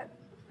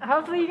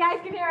 Hopefully you guys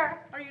can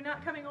hear. Are you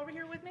not coming over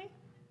here with me?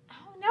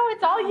 Oh no,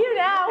 it's all you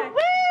now. Okay. Woo!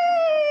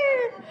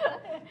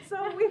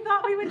 So we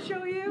thought we would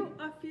show you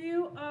a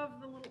few of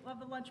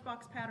the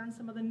lunchbox patterns,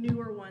 some of the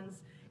newer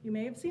ones. You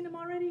may have seen them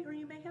already, or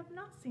you may have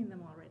not seen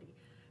them already.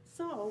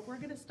 So we're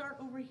going to start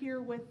over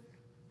here with.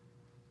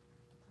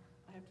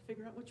 I have to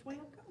figure out which way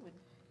I'm going.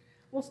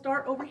 We'll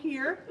start over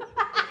here.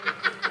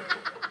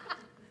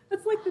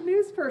 That's like the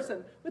news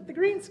person with the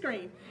green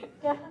screen.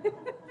 Yeah.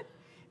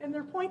 And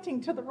they're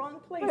pointing to the wrong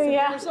place Oh, in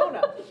yeah.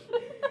 Arizona.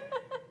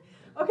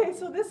 Okay,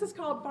 so this is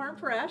called Farm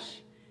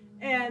Fresh,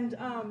 and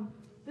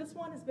this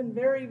one has been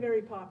very,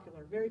 very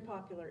popular, very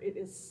popular. It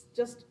is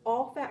just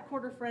all fat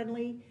quarter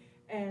friendly,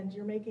 and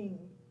you're making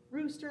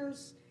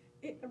roosters.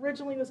 It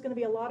originally was going to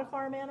be a lot of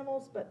farm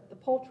animals, but the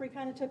poultry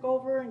kind of took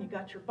over, and you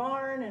got your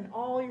barn and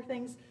all your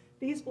things.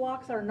 These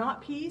blocks are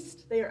not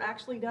pieced. They are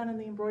actually done in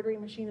the embroidery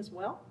machine as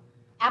well.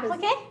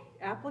 Applique?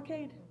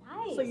 Applique.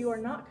 Nice. So you are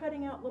not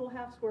cutting out little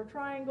half square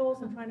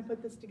triangles and trying to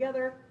put this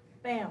together.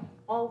 Bam,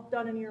 all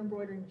done in your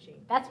embroidery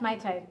machine. That's my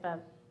type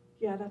of.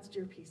 Yeah, that's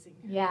deer piecing.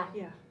 Yeah.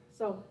 Yeah,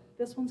 so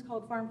this one's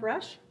called Farm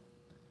Fresh.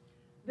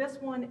 This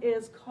one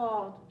is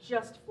called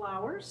Just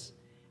Flowers,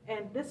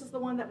 and this is the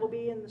one that will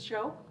be in the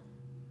show.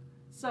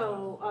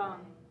 So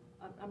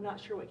I'm not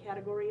sure what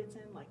category it's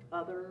in, like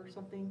other or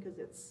something, because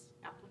it's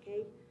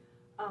applique,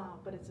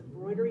 but it's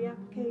embroidery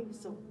applique,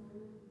 so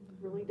it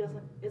really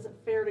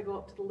isn't fair to go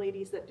up to the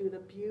ladies that do the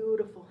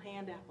beautiful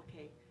hand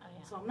applique. Oh,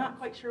 yeah. So I'm not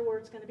quite sure where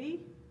it's going to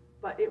be,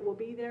 but it will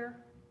be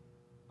there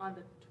on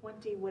the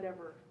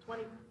 24th?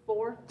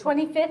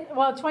 25th,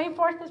 well,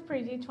 24th is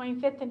preview,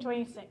 25th and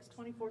 26th.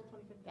 24th,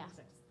 25th, Yeah.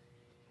 26th.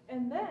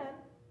 And then,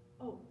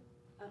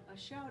 a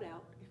shout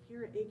out, if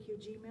you're an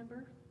AQG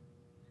member,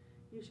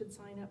 you should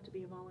sign up to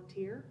be a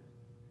volunteer.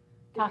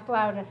 Talk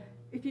louder.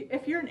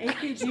 If you're an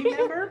AQG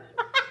member,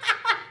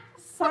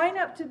 sign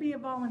up to be a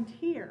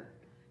volunteer.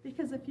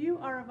 Because if you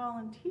are a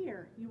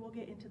volunteer, you will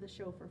get into the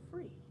show for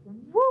free. Woo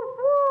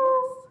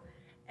woo!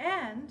 Yes.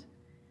 And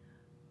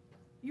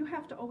you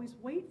have to always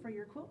wait for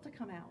your quilt to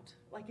come out.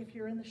 Like if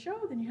you're in the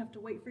show, then you have to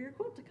wait for your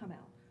quilt to come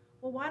out.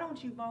 Well, why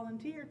don't you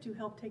volunteer to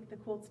help take the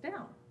quilts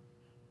down?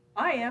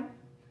 I am.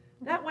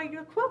 That way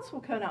your quilts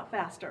will come out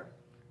faster.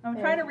 I'm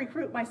trying to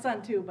recruit my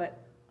son too,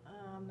 but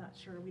I'm not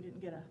sure. We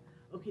didn't get a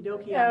okie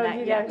dokie on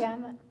that yet. Yeah.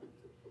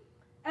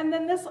 And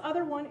then this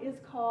other one is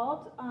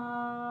called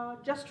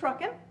Just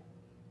Truckin',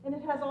 and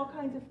it has all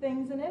kinds of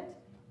things in it.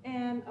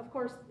 And of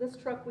course, this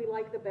truck we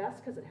like the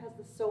best because it has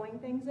the sewing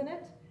things in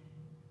it.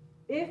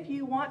 If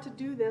you want to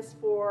do this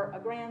for a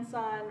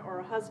grandson or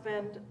a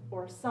husband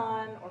or a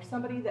son or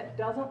somebody that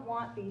doesn't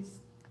want these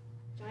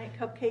giant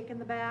cupcake in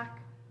the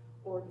back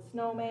or the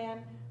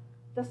snowman,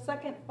 the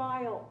second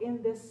file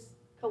in this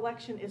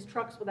collection is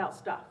trucks without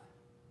stuff.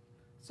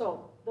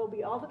 So there'll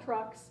be all the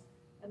trucks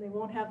and they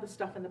won't have the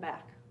stuff in the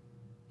back.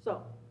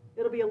 So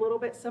it'll be a little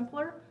bit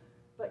simpler,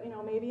 but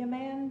maybe a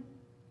man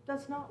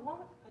does not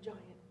want a giant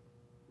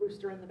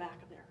rooster in the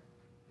back of there.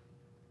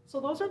 So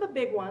those are the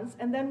big ones,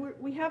 and then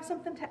we have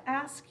something to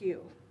ask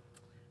you.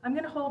 I'm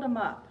going to hold them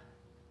up.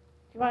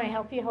 Do you want me to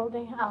help you hold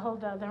it? I'll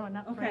hold the other one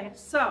up for you. Okay,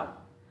 so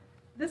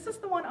this is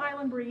the one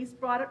Island Breeze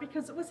brought it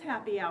because it was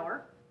happy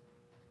hour.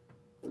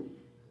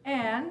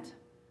 And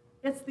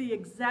it's the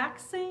exact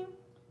same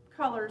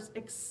colors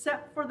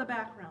except for the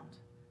background,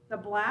 the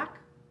black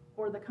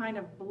or the kind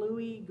of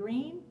bluey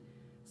green.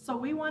 So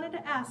we wanted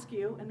to ask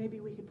you, and maybe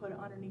we could put it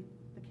underneath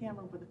the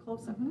camera with a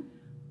close-up,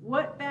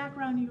 what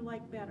background you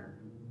like better,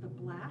 the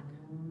black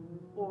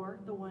or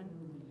the one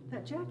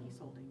that Jackie's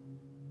holding?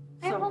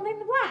 I'm holding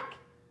the black.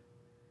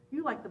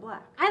 You like the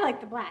black. I like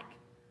the black.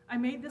 I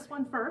made this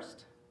one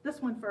first, this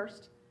one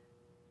first,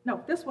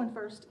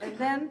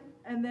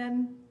 and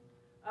then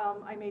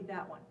I made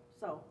that one.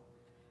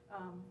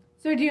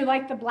 So do you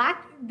like the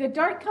black, the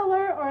dark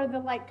color or the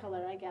light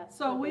color, I guess?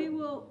 So we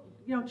will,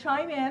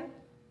 chime in,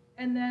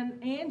 and then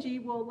Angie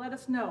will let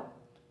us know.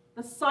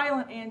 The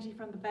silent Angie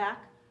from the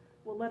back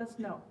will let us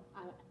know.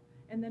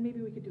 And then maybe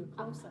we could do a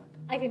close-up.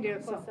 I can do a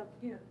close-up.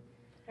 Yeah.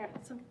 All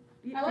right. So,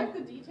 I like the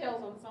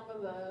details on some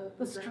of the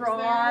drinks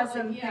straws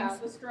there. and yeah,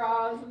 things. the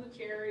straws and the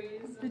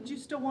cherries. Did you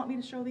still want me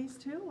to show these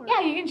too? Or? Yeah,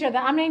 you can show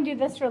that. I'm going to do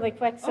this really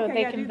quick so Okay,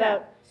 they yeah, can do vote.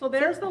 that. So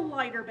there's the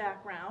lighter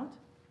background.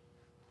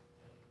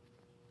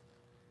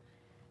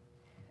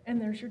 And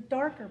there's your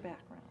darker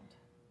background,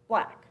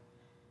 black.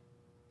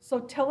 So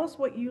tell us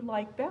what you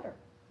like better.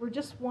 We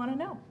just want to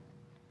know.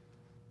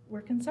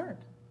 We're concerned.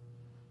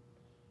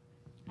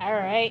 All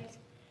right.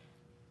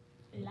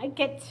 Like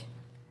it.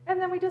 And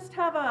then we just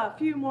have a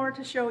few more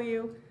to show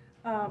you.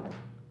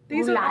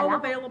 These Ooh are la all la.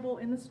 available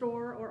in the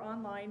store or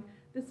online.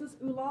 This is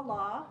Ooh La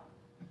La.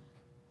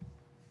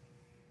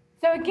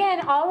 So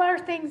again, all our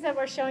things that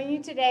we're showing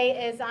you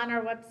today is on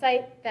our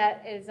website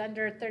that is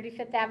under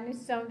 35th Avenue,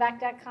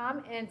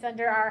 stoneback.com, and it's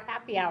under our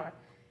happy hour.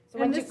 So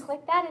once you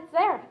click that, it's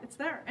there. It's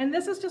there. And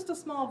this is just a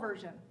small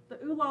version.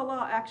 The Ooh La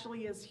La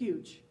actually is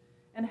huge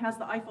and has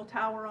the Eiffel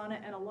Tower on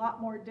it and a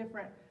lot more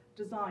different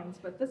designs,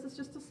 but this is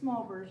just a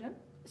small version.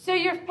 So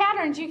your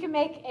patterns, you can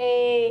make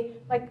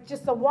like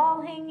just a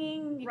wall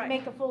hanging, you can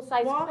make a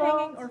full-size quilt. Wall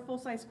hanging or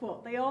full-size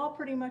quilt. They all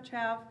pretty much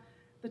have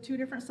the 2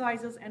 different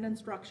sizes and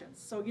instructions.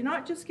 So you're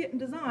not just getting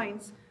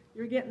designs,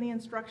 you're getting the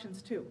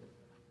instructions too.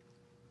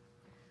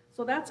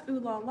 So that's Ooh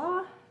La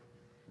La.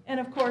 And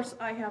of course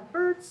I have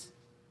birds.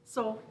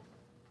 So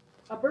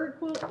a bird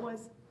quilt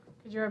was,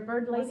 because you're a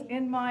bird lady,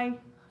 in my,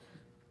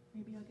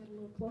 maybe I'll get a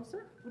little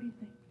closer. What do you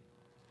think?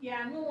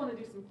 Yeah, and we'll want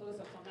to do some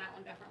close-ups on that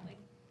one, definitely.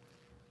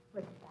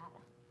 with that.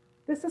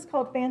 This is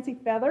called Fancy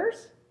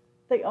Feathers.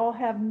 They all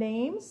have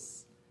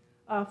names.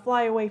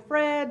 Flyaway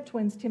Fred,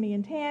 twins Timmy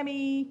and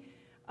Tammy,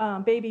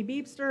 Baby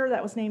Beepster,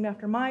 that was named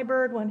after my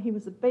bird when he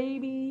was a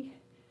baby.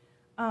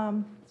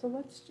 So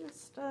let's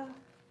just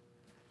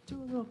do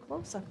a little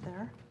close-up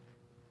there.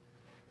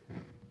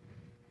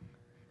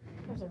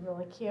 Those are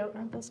really cute.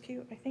 Aren't those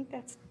cute? I think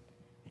that's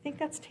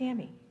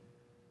Tammy.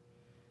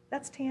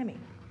 That's Tammy.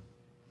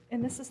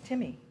 And this is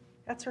Timmy.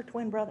 That's her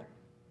twin brother.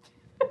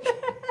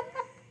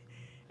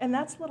 And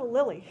that's little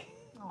Lily.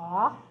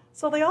 Aw.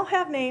 So they all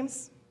have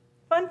names.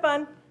 Fun,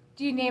 fun.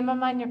 Do you name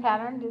them on your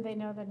pattern? Do they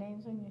know their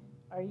names when you,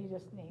 or you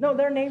just name No, them?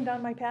 they're named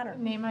on my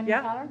pattern. Name on your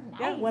pattern? Nice.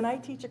 Yeah, when I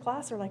teach a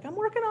class, they're like, I'm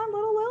working on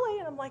little Lily.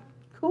 And I'm like,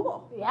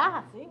 cool.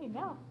 Yeah, see, you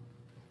know.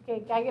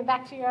 Okay, gotta get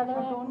back to your other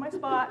I'll one. go in my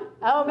spot.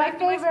 Oh, my Back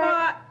to favorite.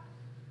 spot.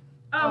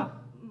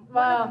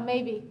 Well,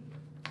 maybe.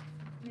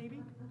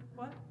 Maybe?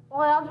 What?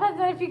 Well, it depends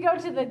on if you go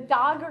to the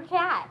dog or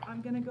cat.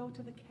 I'm going to go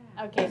to the cat.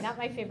 Okay, not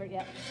my favorite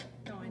yet.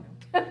 No, I know.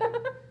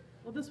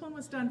 Well, this one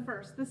was done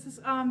first. This is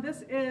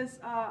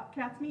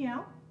Cat's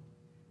Meow.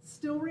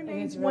 Still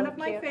remains really one of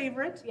my cute.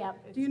 favorite.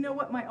 Yep. Do you know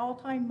what my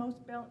all-time most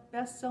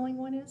best-selling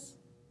one is?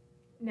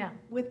 No.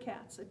 With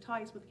cats. It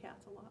ties with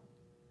cats a lot.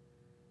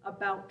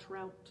 About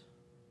Trout.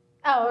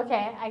 Oh,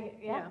 okay.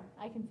 Yeah.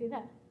 I can see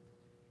that.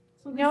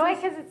 So No, this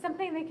is- because it's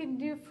something they can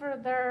do for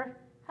their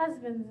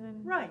husbands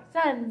and Right.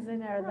 sons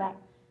and all that. Right.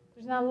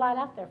 There's not a lot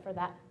out there for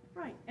that.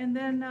 Right, and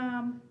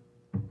then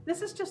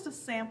this is just a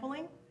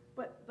sampling,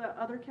 but the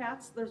other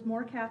cats, there's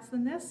more cats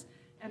than this,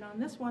 and on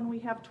this one we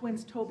have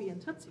twins Toby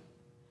and Tootsie.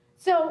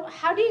 So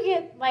how do you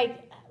get,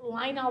 like,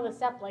 line all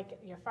this up, like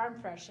your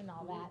farm fresh and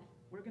all that?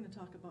 We're going to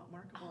talk about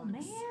marker blocks. Oh,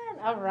 man.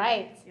 All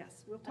right.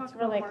 Yes, we'll That's talk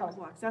about really marker cool.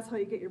 blocks. That's how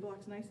you get your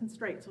blocks nice and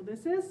straight. So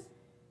this is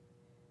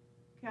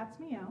Cat's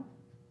Meow,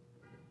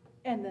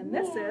 and then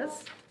this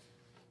is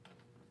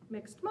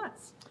Mixed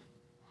Mutts.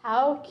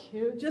 How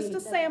cute. Just a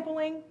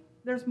sampling.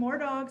 There's more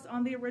dogs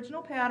on the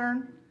original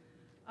pattern.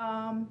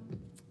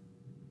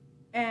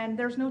 And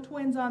there's no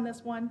twins on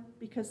this one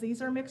because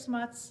these are mixed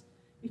mutts.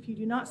 If you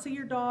do not see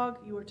your dog,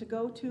 you are to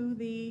go to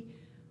the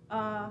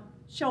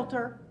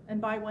shelter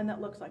and buy one that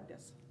looks like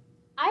this.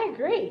 I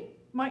agree.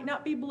 Might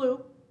not be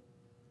blue,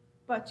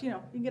 but you know,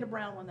 you can get a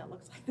brown one that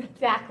looks like that.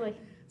 Exactly.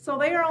 So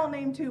they are all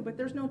named too, but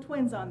there's no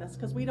twins on this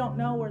because we don't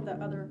know where the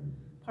other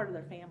part of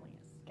their family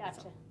is.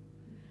 Gotcha.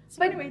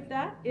 So anyway,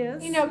 that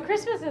is... You know,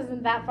 Christmas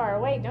isn't that far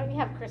away. Don't you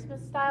have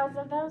Christmas styles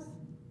of those?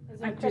 Is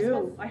there I Christmas?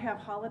 do. I have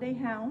holiday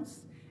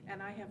hounds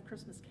and I have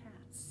Christmas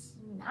cats.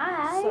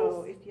 Nice.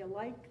 So if you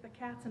like the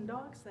cats and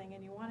dogs thing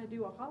and you want to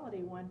do a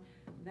holiday one,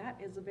 that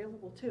is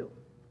available too.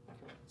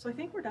 So I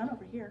think we're done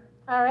over here.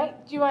 All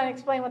right. Do you want to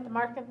explain what the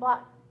market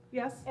block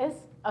Yes? is?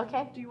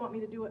 Okay. Do you want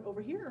me to do it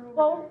over here or over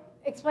Well,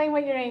 explain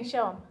what you're going to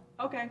show them.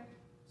 there? Okay.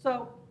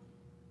 So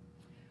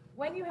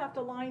when you have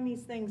to line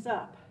these things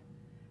up,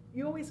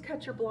 you always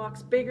cut your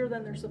blocks bigger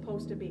than they're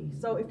supposed to be.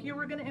 So if you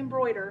were going to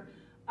embroider,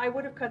 I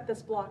would have cut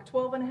this block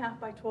 12.5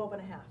 by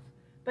 12.5.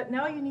 But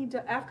now you need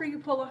to, after you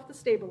pull off the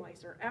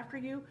stabilizer, after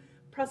you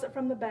press it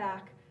from the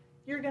back,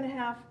 you're going to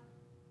have,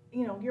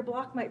 you know, your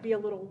block might be a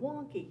little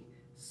wonky.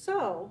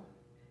 So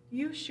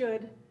you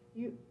should,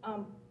 you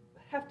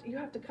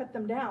have to cut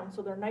them down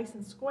so they're nice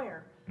and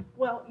square.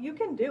 Well, you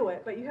can do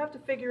it, but you have to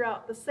figure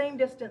out the same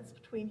distance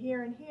between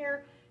here and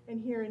here, and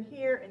here and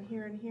here, and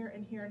here and here,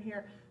 and here and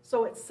here,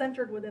 so it's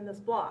centered within this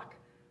block.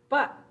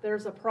 But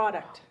there's a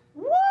product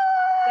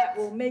that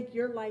will make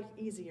your life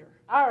easier.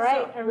 All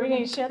right. So, Are we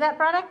going to show that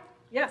product?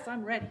 Yes,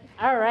 I'm ready.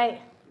 All right.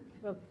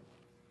 Well,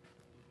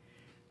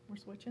 We're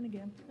switching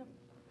again.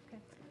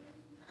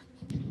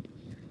 Okay.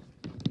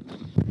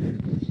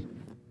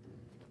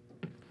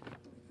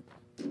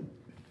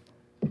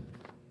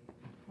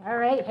 all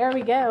right. Here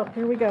we go.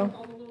 Here we go.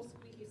 All the little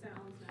squeaky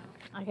sounds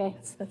now. Okay.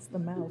 That's the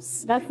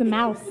mouse. That's the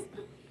mouse.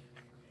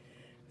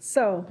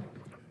 So,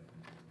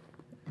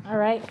 All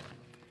right.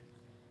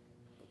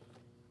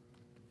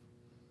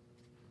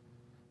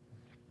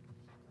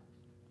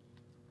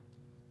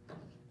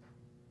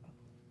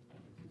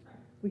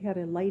 we had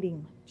a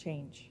lighting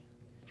change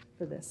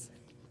for this.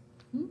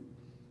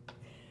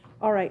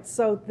 All right,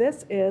 so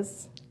this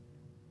is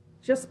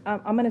just,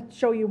 I'm going to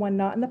show you one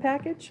not in the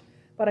package,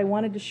 but I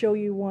wanted to show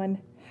you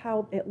one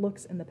how it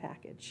looks in the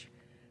package.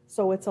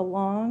 So it's a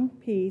long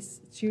piece.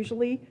 It's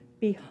usually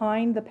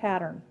behind the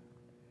pattern.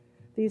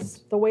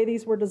 the way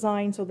these were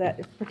designed so that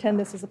if pretend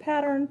this is a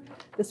pattern,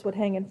 this would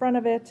hang in front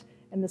of it,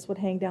 and this would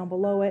hang down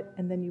below it,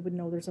 and then you would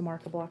know there's a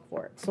marker block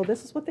for it. So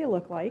this is what they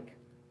look like.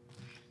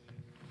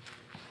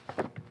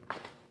 I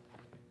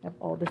have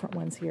all different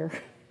ones here.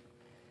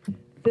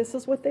 This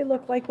is what they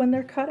look like when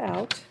they're cut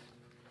out.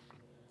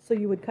 So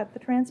you would cut the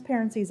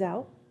transparencies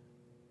out.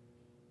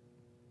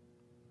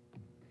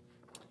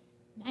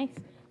 Nice.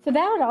 So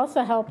that would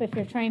also help if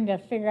you're trying to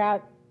figure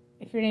out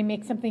if you're going to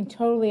make something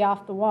totally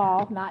off the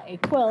wall, not a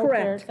quilt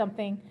Correct. or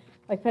something,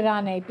 like put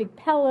on a big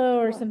pillow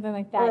or something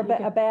like that. Or You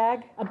could- a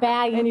bag. A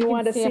bag. And you can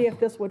want to see if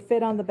this would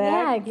fit on the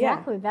bag. Yeah,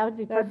 exactly. That would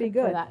be That'd perfect be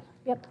for good. that.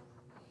 Yep.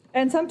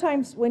 And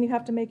sometimes when you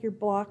have to make your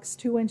blocks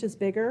 2 inches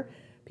bigger,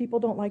 people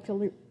don't like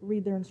to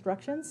read their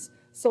instructions.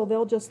 So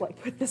they'll just like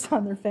put this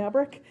on their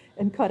fabric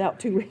and cut out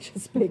 2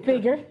 inches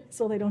bigger.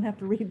 So they don't have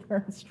to read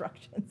their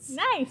instructions.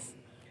 Nice.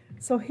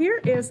 So here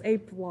is a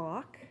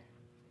block,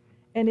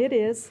 and it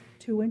is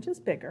 2 inches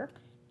bigger.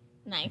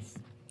 Nice.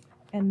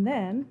 And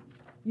then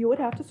you would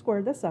have to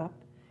square this up,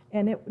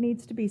 and it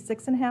needs to be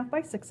 6.5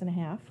 by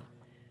 6.5.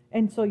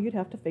 And so you'd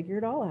have to figure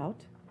it all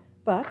out.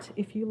 But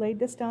if you laid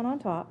this down on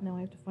top, now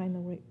I have to find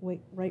the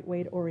right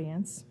way to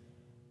orients.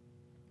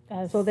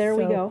 That's So there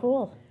we go.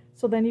 Cool.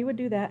 So then you would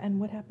do that, and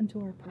what happened to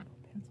our purple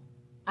pencil?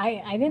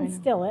 I didn't know.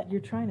 steal it.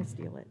 You're trying to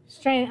steal it.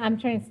 I'm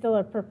trying to steal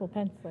a purple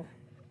pencil.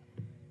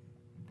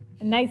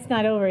 The night's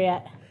not over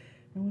yet.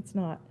 No, it's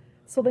not.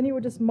 So then you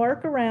would just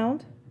mark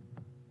around.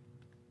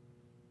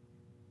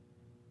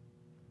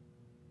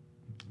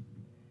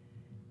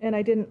 And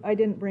I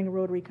didn't bring a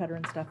rotary cutter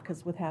and stuff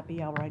because with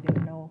happy hour I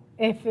didn't know.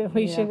 If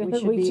we Yeah,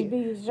 should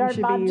be sharp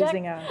object.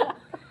 using a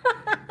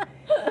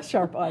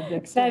sharp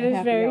object. That during is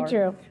happy very hour.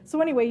 true. So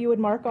anyway, you would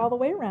mark all the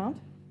way around,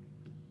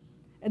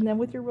 and then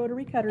with your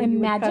rotary cutter, And you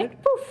would magic,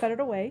 cut it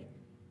away.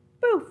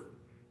 Poof!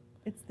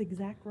 It's the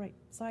exact right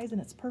size,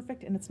 and it's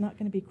perfect, and it's not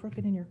going to be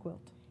crooked in your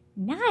quilt.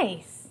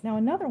 Nice. Now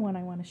another one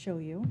I want to show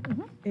you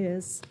Mm-hmm.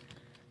 is,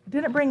 I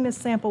didn't bring this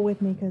sample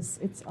with me because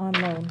it's on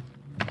loan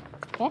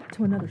Okay.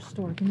 to another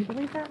store. Can you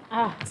believe that?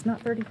 Ah, It's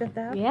not 35th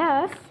Ave.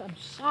 yes. I'm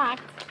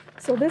shocked.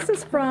 So this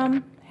is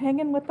from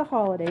Hanging with the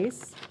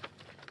Holidays,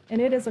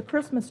 and it is a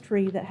Christmas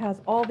tree that has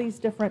all these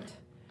different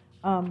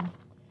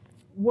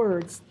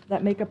words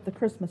that make up the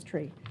Christmas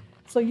tree.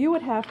 So you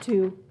would have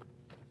to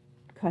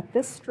cut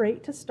this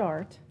straight to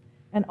start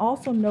and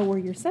also know where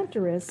your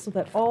center is so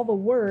that all the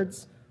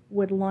words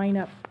would line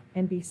up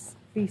and be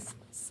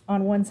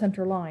on one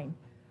center line.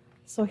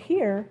 So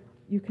here,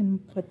 you can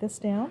put this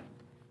down.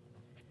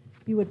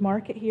 You would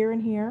mark it here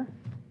and here.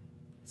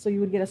 So you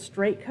would get a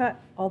straight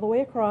cut all the way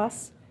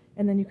across,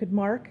 and then you could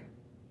mark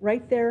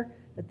right there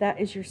that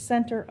is your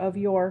center of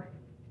your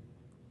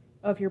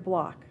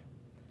block.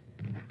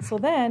 So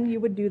then you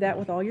would do that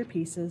with all your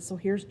pieces. So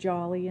here's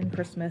Jolly and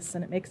Christmas,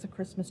 and it makes a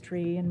Christmas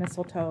tree and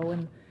mistletoe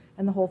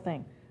and the whole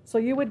thing. So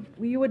you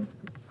would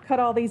cut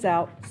all these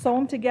out, sew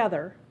them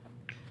together,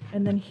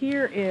 and then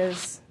here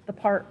is the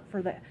part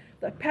for the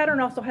pattern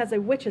also has a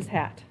witch's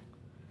hat.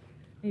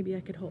 Maybe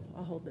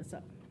I'll hold this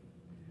up.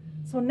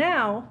 So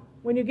now,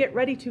 when you get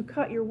ready to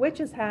cut your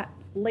witch's hat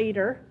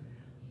later,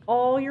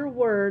 all your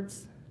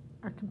words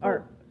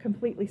are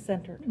completely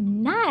centered.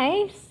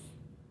 Nice.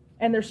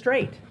 And they're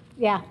straight.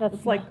 Yeah, that's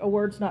It's like a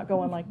word's not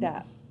going like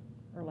that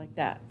or like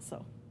that.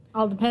 So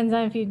all depends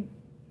on if you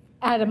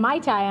add a Mai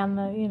Tai on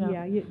the,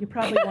 yeah, you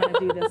probably want to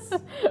do this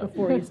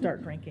before you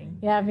start drinking.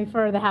 Yeah,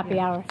 before the happy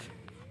hour.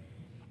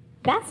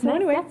 That's So nice.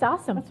 anyway, That's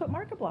awesome. That's what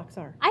marker blocks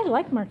are. I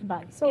like market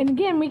box. So- And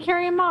again, we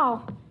carry them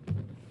all.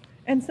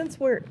 And since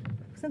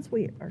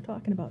we are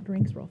talking about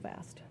drinks real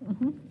fast.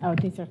 Oh,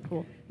 these are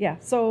cool. Yeah,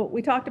 so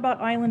we talked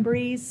about Island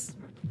Breeze.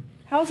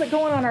 How's it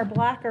going on our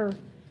black or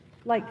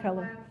light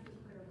color?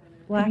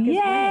 Black is winning.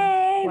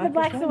 Yay! The is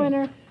black's the winning.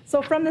 winner.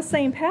 So from the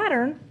same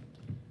pattern,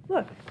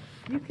 look,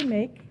 you can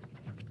make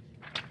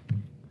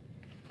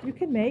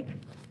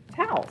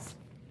towels.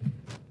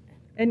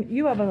 And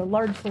you have a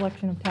large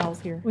selection of towels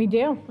here. We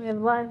do. We have a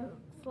lot of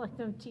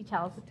selective tea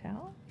towels. A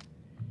towel,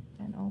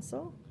 and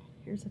also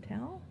here's a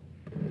towel.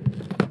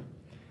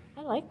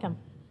 I like them.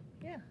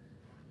 Yeah.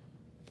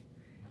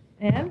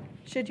 And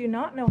should you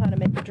not know how to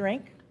make a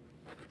drink,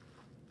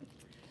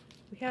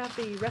 we have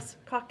the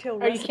cocktail Or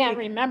recipe. you can't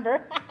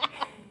remember.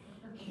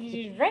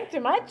 You drink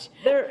too much.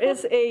 There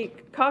is a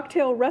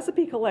cocktail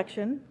recipe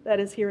collection that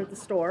is here at the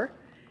store,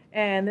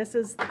 and this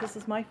is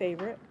my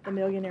favorite, the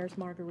Millionaire's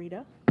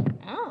Margarita.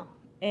 Oh.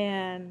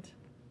 And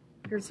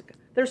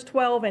there's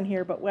 12 in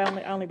here, but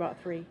I only bought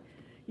 3.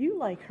 You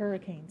like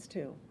hurricanes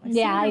too. I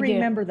Yeah, seem to I do.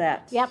 remember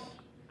that. Yep.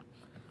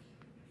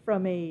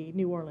 From a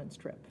New Orleans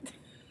trip.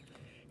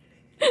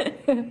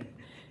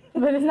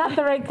 But it's not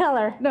the right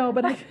color. No,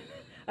 but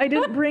I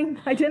didn't bring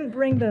I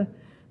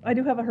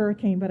do have a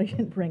hurricane, but I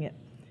didn't bring it.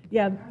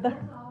 Yeah.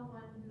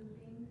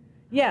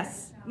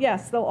 Yes,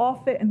 they'll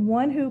all fit in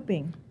one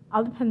hooping.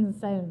 All depends on the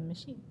size of the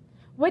machine.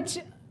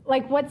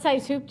 What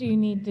size hoop do you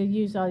need to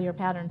use all your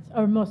patterns,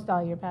 or most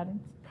all your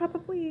patterns?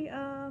 Probably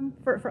I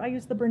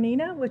use the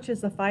Bernina, which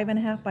is a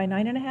 5.5 by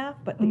 9.5,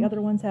 but the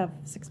other ones have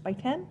 6 by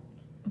 10.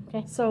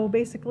 Okay. So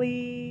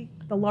basically,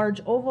 the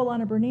large oval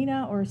on a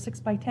Bernina or a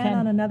 6x10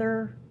 on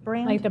another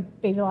brand. Like the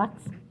baby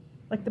locks.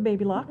 Like the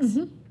baby locks.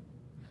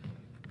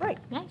 Mm-hmm. Right.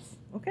 Nice.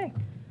 Okay.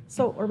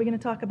 So are we going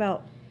to talk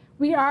about?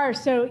 We are.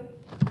 So,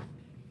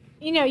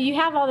 you know, you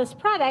have all this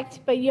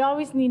product, but you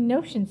always need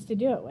notions to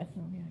do it with.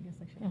 Oh, yeah, I guess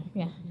I should. Oh,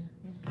 yeah.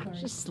 Sorry.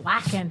 It's just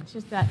slacking. It's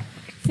just that.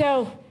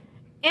 So,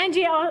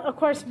 Angie, of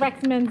course,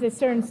 recommends a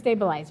certain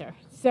stabilizer.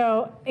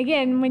 So,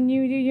 again, when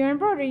you do your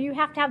embroidery, you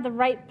have to have the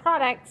right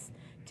products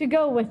to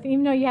go with.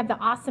 Even though you have the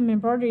awesome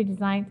embroidery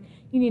designs,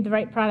 you need the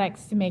right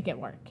products to make it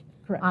work.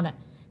 Correct. On it.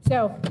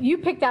 So, you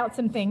picked out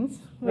some things,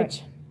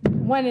 which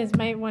one is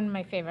one of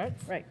my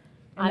favorites. Right.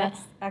 And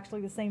that's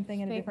actually the same thing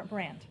in a different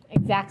brand.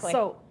 Exactly.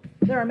 So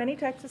there are many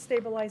types of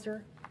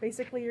stabilizer.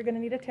 Basically, you're going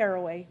to need a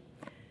tearaway.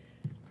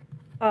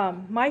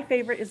 My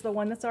favorite is the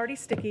one that's already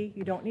sticky.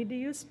 You don't need to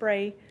use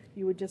spray.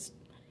 You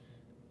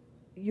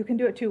can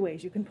do it two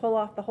ways. You can pull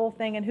off the whole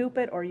thing and hoop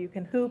it, or you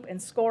can hoop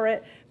and score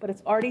it, but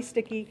it's already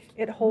sticky.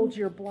 It holds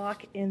your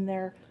block in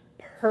there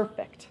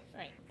perfect.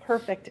 Right.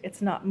 Perfect.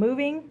 It's not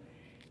moving.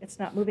 It's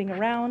not moving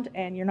around,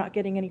 and you're not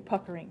getting any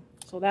puckering.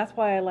 So that's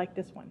why I like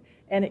this one.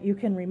 And you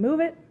can remove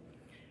it.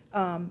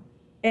 And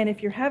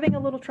if you're having a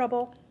little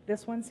trouble,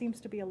 this one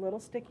seems to be a little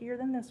stickier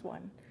than this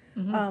one.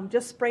 Mm-hmm.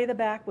 Just spray the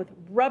back with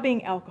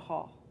rubbing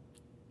alcohol.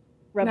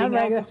 Not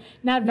vodka?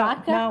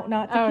 No,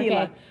 not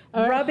tequila. Okay.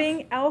 Right.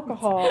 Rubbing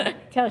alcohol.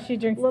 Till she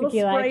drinks Little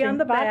tequila. spray on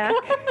the back.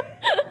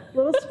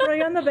 Little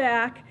spray on the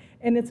back,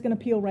 and it's going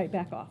to peel right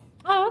back off.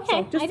 Oh,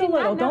 okay. So just a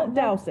little. Don't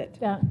douse it.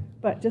 Don't.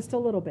 But just a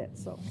little bit.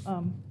 So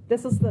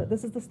this is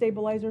the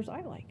stabilizers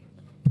I like.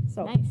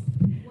 So. Nice.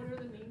 What are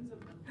the names of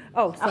them?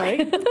 Oh,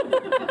 sorry.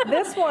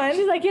 This one.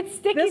 She's like, it's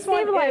sticky This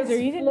one stabilizer.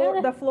 You didn't know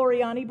is that? the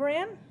Floriani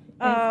brand,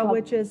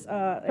 which is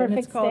and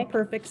it's called Stick.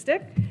 Perfect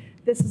Stick.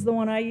 This is the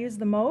one I use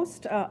the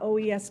most,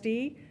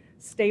 OESD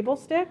Stable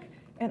Stick.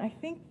 And I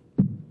think,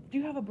 do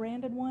you have a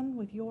branded one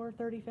with your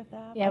 35th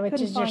Ave? Yeah, I which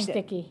couldn't is your find it.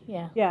 sticky.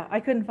 Yeah. Yeah,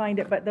 I couldn't find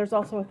it, but there's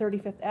also a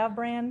 35th Ave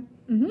brand.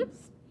 Mm-hmm.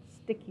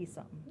 Sticky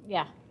something.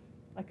 Yeah.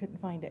 I couldn't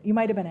find it. You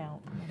might have been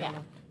out. Yeah.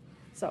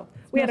 So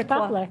we had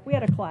popular. we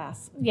had a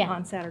class Yeah.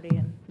 on Saturday,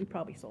 and we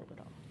probably sold it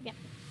all. Yeah.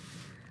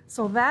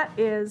 So that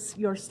is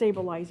your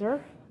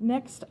stabilizer.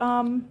 Next,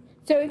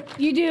 So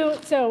you do,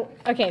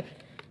 okay,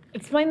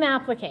 explain the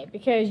applique,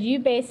 because you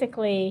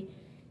basically,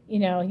 you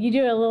know, you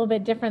do it a little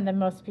bit different than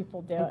most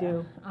people do. I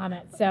do. On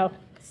it. So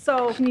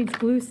so she needs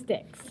glue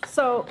sticks.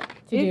 So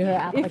To do her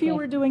applique. if you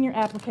were doing your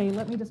applique,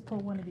 let me just pull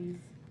one of these.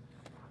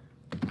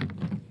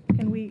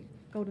 Can we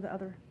go to the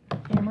other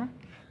camera?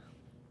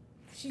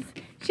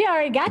 She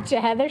already got you,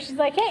 Heather. She's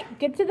like, hey,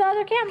 get to the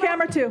other camera.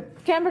 Camera two.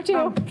 Camera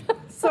two.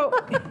 So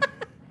How did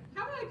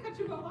I cut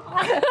you both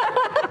off?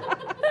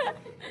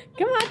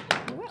 Come on.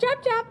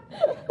 Chop, chop.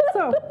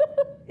 So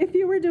if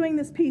you were doing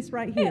this piece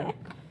right here,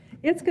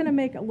 it's going to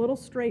make a little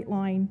straight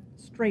line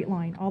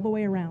all the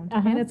way around.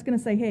 Uh-huh. And it's going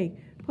to say, hey,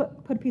 put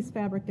a piece of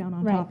fabric down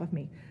on Right. top of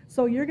me.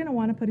 So you're going to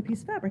want to put a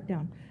piece of fabric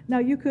down. Now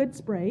you could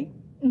spray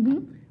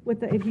Mm-hmm. with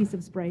the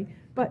adhesive spray,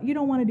 but you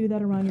don't want to do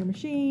that around your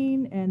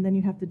machine, and then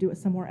you have to do it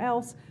somewhere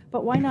else.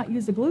 But why not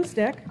use a glue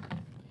stick?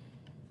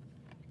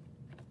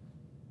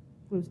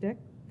 Glue stick.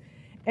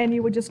 And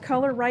you would just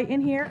color right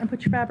in here and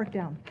put your fabric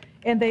down.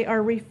 And they are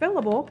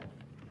refillable,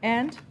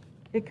 and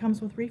it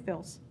comes with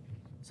refills.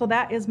 So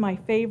that is my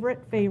favorite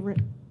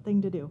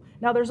thing to do.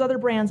 Now there's other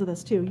brands of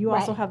this too. You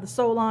also Right. have the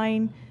Sew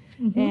Line,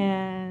 Mhm.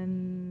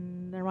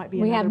 and there might be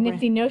We another have brand.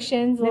 Nifty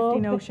Notions. Nifty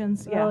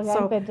Notions, yeah.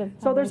 So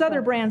So there's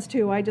other brands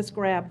too. I just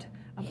grabbed.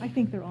 I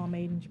think they're all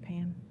made in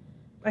Japan.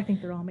 I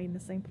think they're all made in the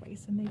same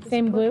place, and they just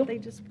Same glue? They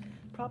just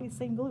probably the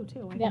same glue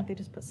too. I Yeah. think they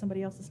just put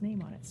somebody else's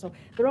name on it. So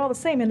they're all the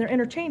same, and they're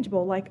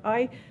interchangeable. Like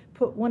I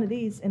put one of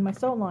these in my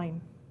Sew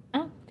Line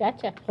Oh,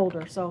 gotcha.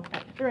 holder, so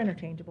they're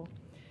interchangeable.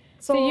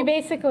 So you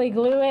basically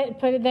glue it,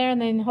 put it there,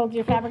 and then hold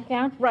your fabric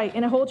down? Right,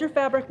 and it holds your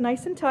fabric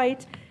nice and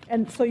tight,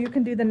 and so you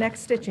can do the next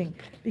stitching,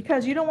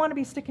 because you don't want to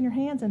be sticking your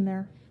hands in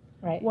there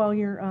Right. while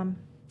you're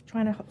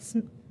trying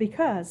to,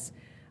 because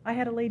I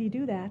had a lady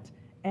do that,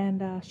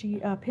 and she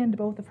pinned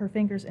both of her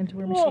fingers into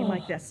her machine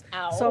like this.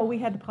 Ow. So we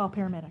had to call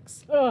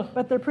paramedics. Ugh.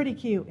 But they're pretty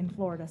cute in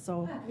Florida,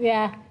 so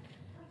Yeah.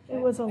 it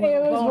was a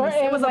little bonus.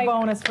 It was a like-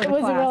 bonus for the Was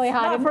class. it really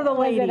hot? Not for the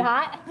lady. Was it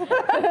hot?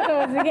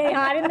 Was it getting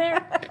hot in there?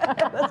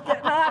 It was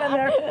getting hot in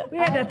there. We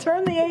had to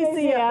turn the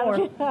AC up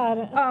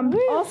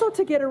more. Also,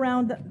 to get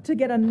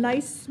a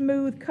nice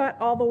smooth cut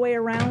all the way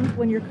around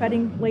when you're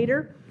cutting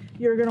later,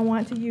 you're going to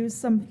want to use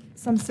some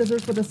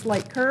scissors with a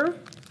slight curve.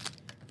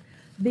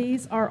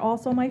 These are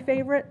also my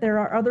favorite. There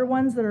are other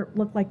ones that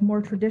look like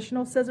more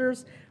traditional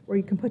scissors where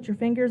you can put your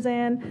fingers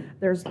in.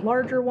 There's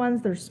larger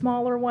ones, there's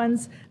smaller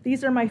ones.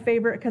 These are my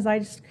favorite because I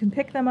just can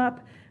pick them up,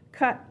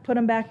 cut, put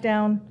them back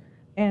down,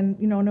 and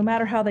no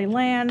matter how they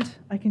land,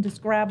 I can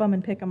just grab them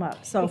and pick them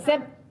up. So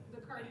Except,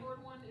 The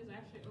cardboard one is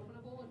actually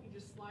openable if you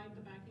just slide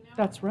the backing out.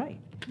 that's right.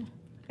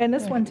 And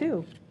this one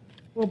too.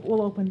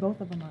 We'll open both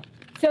of them up.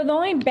 so the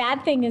only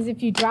bad thing is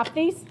if you drop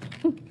these,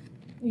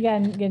 you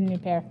gotta get a new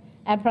pair.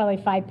 I have probably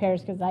 5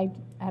 pairs because I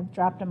have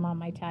dropped them on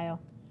my tile.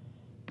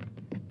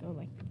 Go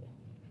like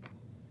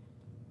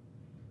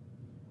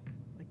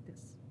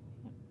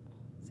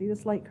See the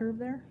slight curve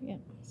there? Yeah.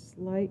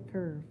 Slight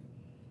curve.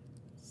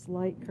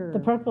 Slight curve. The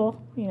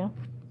purple, you know,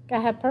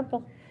 gotta have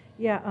purple.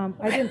 Yeah,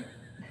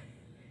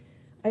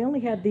 I only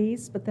had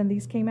these, but then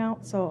these came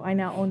out, so I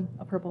now own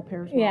a purple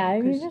pair as well. Yeah,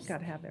 you because just got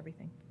to have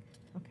everything.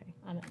 Okay.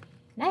 On it.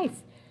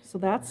 Nice. So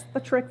that's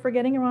the trick for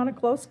getting around a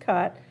close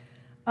cut.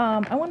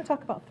 I want to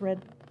talk about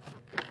thread.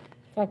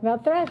 Talk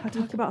about thread. I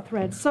talked about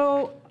thread.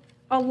 So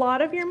a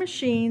lot of your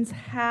machines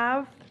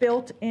have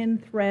built-in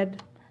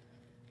thread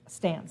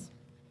stands.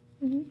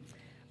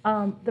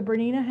 The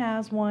Bernina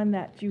has one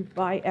that you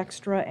buy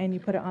extra and you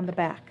put it on the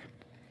back.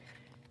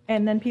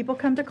 And then people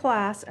come to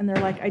class and they're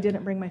like, I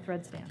didn't bring my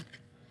thread stand.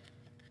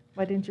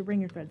 Why didn't you bring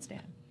your thread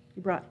stand?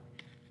 You brought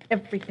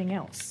everything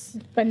else.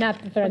 But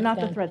not the thread But not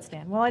stand. the thread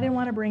stand. Well, I didn't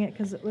want to bring it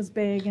because it was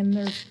big and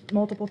there's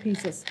multiple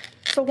pieces.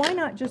 So why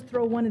not just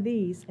throw one of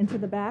these into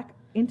the back,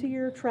 into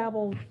your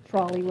travel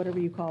trolley, whatever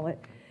you call it.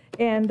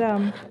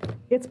 And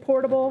it's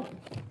portable.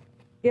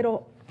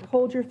 It'll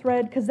hold your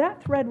thread, because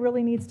that thread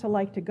really needs to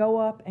like to go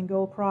up and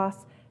go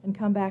across and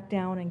come back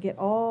down and get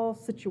all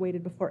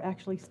situated before it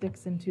actually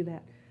sticks into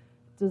that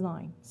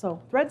design.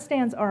 So thread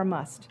stands are a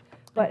must.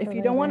 But if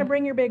you don't want to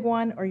bring your big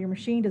one, or your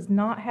machine does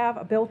not have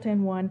a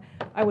built-in one,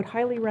 I would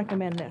highly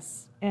recommend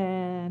this.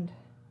 And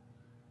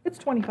it's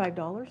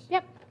 $25.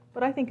 Yep.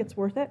 But I think it's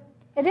worth it.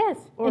 It is.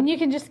 And you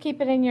can just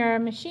keep it in your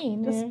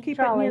machine. Just keep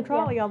it in your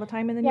trolley all the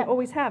time, and then you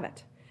always have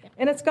it.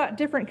 And it's got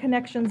different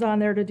connections on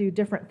there to do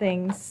different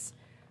things.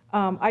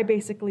 I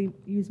basically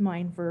use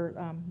mine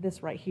for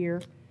this right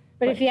here.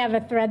 But if you have a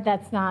thread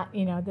that's not,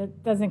 you know,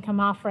 that doesn't come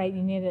off right,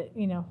 you need it,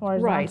 you know,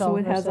 horizontal. Right, so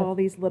it has versus- all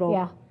these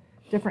little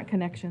different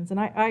connections, and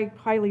I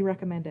highly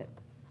recommend it.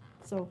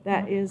 So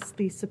that is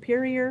the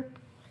Superior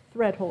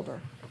thread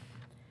holder.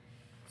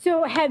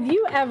 So have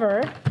you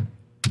ever,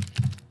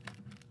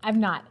 I've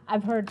not,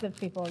 I've heard that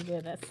people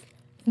do this.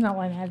 It's not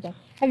one I've done.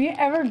 Have you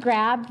ever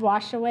grabbed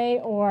wash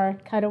away or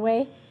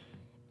cutaway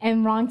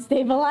and wrong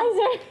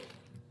stabilizer?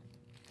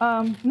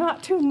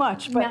 Not too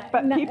much, but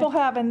people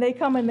have, and they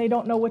come and they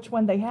don't know which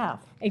one they have.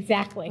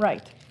 Exactly.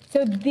 Right.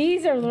 So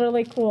these are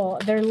really cool.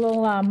 They're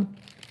little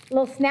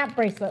snap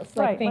bracelets,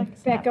 Right, things like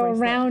snap that go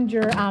bracelet. around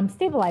your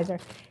stabilizer.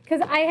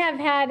 Because I have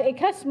had a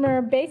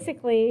customer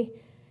basically,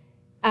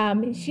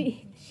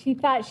 she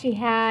thought she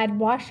had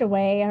wash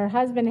away. Her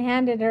husband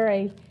handed her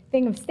a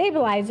thing of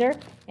stabilizer,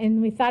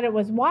 and we thought it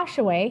was wash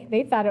away.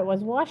 They thought it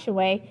was wash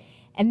away.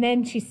 And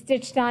then she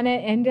stitched on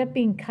it, ended up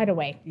being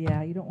cutaway.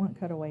 Yeah, you don't want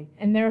cutaway.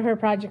 And there her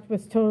project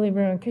was totally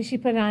ruined because she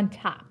put it on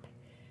top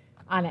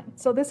on it.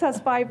 So this has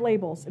 5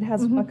 labels. It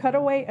has a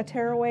cutaway, a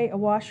tearaway, a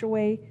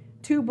washaway,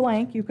 2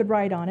 blank you could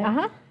write on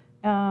it.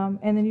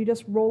 And then you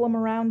just roll them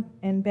around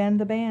and bend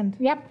the band.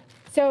 Yep.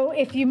 So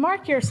if you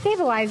mark your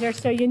stabilizer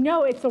so you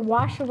know it's a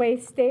wash-away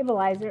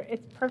stabilizer,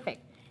 it's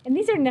perfect. And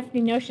these are nifty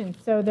notions,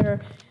 so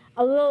they're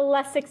a little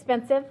less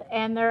expensive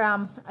and they're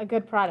a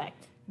good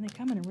product. And they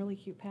come in a really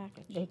cute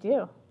package. They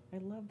do. I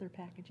love their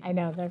packaging. I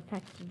know, their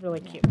package is really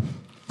cute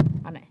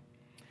on it.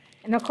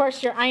 And of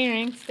course your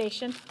ironing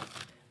station.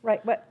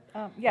 Right, but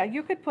yeah,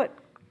 you could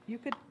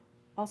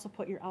also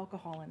put your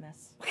alcohol in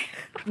this.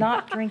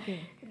 Not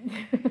drinking.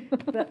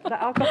 The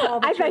alcohol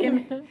that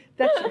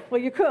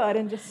well, you could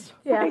and just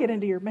spray it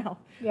into your mouth.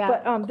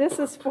 Yeah. But this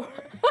is for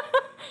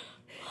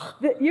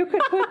you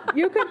could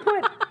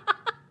put.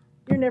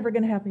 You're never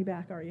going to have me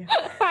back, are you?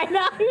 I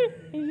know.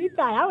 You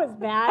thought I was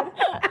bad.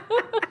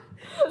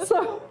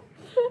 So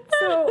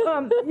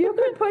you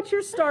could put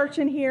your starch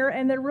in here,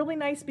 and they're really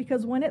nice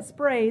because when it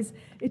sprays,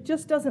 it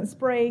just doesn't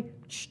spray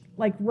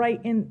like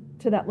right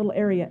into that little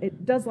area.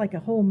 It does like a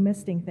whole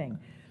misting thing.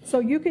 So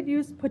you could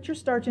put your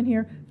starch in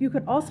here. You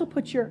could also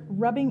put your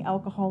rubbing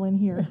alcohol in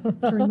here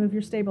to remove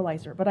your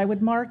stabilizer. But I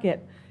would mark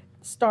it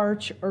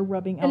starch or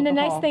rubbing alcohol. And the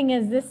nice thing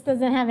is this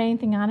doesn't have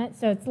anything on it,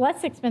 so it's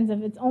less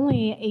expensive. It's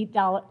only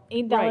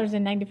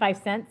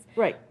 $8.95.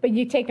 Right. But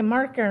you take a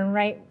marker and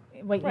write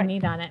what you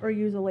need on it. Or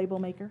use a label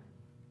maker.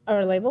 Or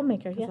a label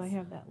maker, yes. Because I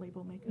have that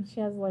label maker. She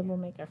has a label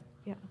maker.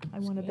 Yeah, I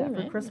wanted that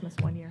for Christmas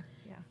one year.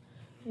 Yeah.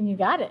 And you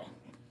got it.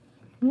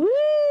 Woo!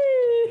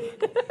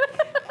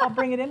 I'll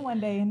bring it in one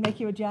day and make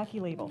you a Jackie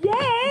label. Yay!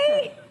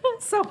 Okay.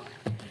 So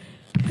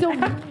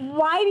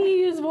why do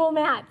you use wool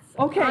mats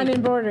on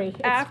embroidery?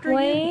 After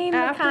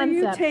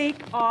you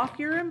take off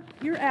your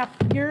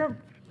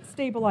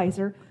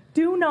stabilizer,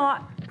 do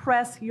not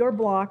press your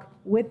block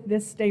with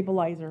this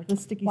stabilizer. The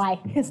sticky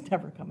is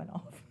never coming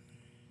off.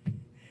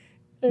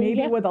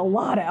 Maybe with a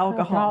lot of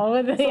alcohol.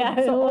 With a lot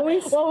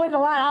of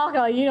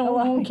alcohol, you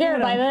won't care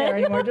by then.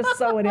 Anymore. Just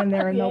sew it in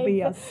there and there'll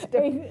be a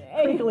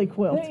crinkly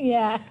quilt.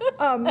 Yeah.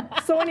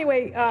 So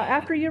anyway,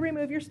 after you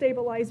remove your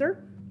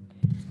stabilizer,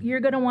 you're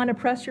going to want to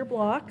press your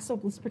block. So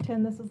let's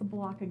pretend this is a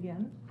block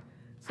again.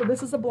 So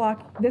this is a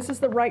block. This is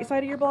the right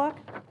side of your block.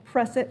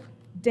 Press it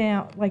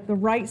down. Like the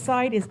right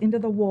side is into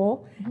the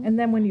wool. And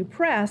then when you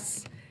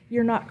press,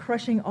 you're not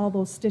crushing all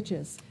those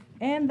stitches.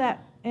 And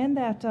that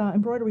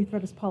embroidery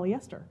thread is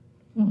polyester.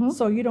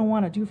 So you don't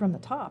want to do from the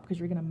top because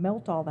you're going to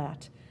melt all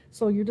that.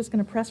 So you're just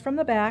going to press from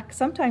the back.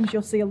 Sometimes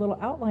you'll see a little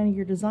outline of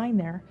your design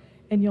there,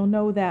 and you'll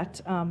know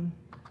that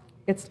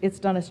it's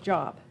done its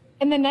job.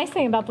 And the nice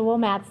thing about the wool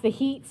mats, the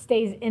heat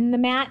stays in the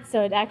mat,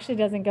 so it actually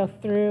doesn't go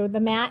through the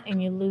mat,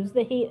 and you lose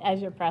the heat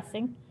as you're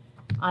pressing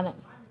on it.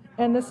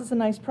 And this is a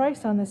nice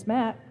price on this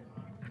mat.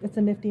 It's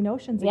a Nifty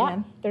Notions Yeah,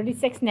 again.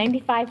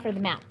 $36.95 for the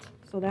mat.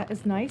 So that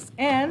is nice.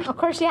 And Of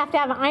course, you have to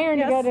have an iron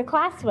to go Yes. to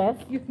class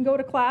with. you can go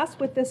to class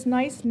with this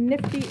nice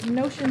Nifty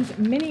Notions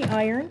mini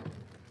iron.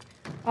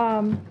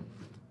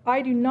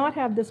 I do not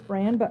have this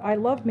brand, but I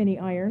love mini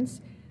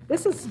irons.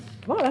 This is,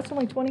 wow, that's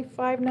only It's a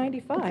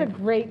 $25.95.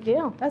 great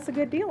deal. That's a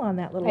good deal on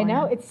that little I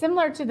know. iron. It's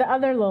similar to the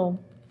other little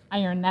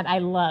iron that I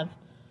love.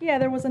 Yeah,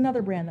 there was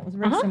another brand that was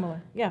very Uh-huh.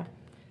 similar. Yeah.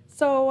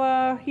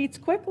 So heats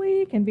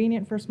quickly,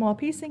 convenient for small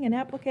piecing and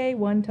applique,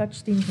 one-touch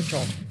steam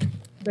control.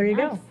 There you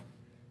Nice. go.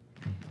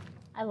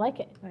 I like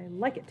it. I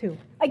like it too.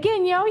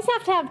 Again, you always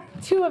have to have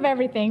two of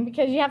everything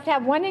because you have to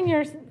have one in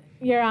your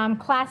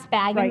class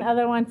bag Right. and the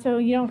other one so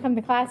you don't come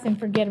to class and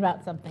forget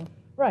about something.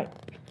 Right.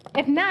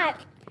 If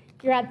not,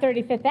 you're at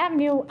 35th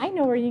Avenue. I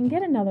know where you can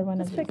get another one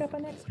Just of pick these. up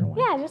an extra one.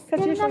 Yeah, just Because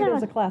get usually another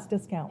there's a one. class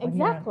discount when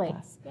you're in Exactly.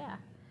 class. Yeah.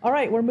 All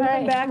right, we're moving All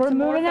right, back we're to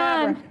more moving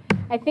on. fabric.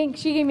 I think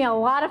she gave me a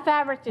lot of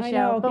fabric to I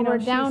show, know, but you know, we're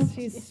down.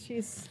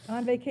 she's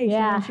on vacation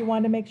Yeah. and she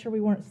wanted to make sure we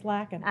weren't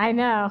slacking. I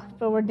know,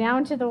 but we're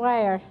down to the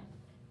wire.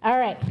 All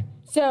right,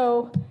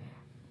 so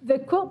the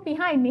quilt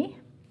behind me,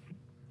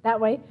 that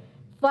way,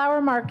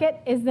 Flower Market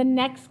is the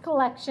next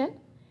collection.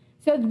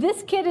 So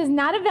this kit is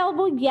not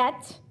available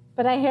yet,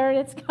 but I heard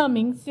it's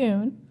coming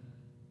soon.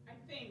 I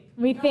think.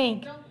 We Don't-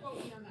 think. Don't quote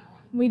me on that one.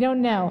 We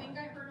don't I know think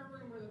I heard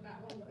a rumor that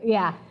that one was.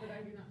 Yeah. But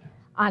I do not know.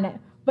 on it.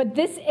 But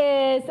this is,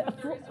 There is a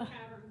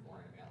pattern for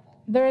it available.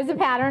 there is a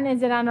pattern.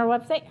 Is it on our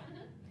website?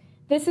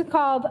 This is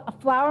called a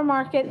Flower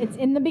Market. It's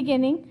in the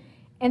beginning.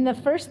 And the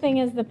first thing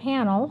is the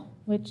panel,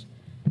 which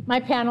my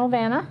panel,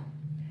 Vanna.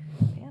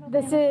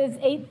 This is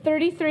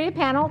 $8.33 a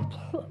panel.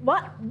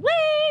 What?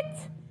 Wait!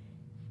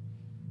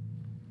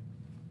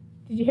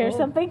 Did you hear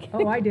something?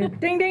 Oh, I did.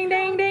 Ding, ding,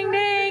 ding, ding,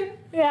 ding.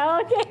 Yeah,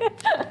 okay.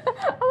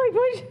 Oh my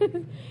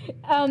gosh.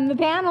 The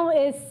panel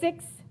is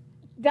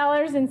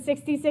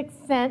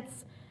 $6.66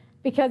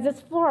 because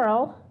it's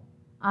floral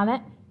on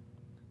it.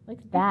 Look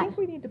at I that think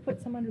we need to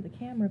put some under the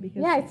camera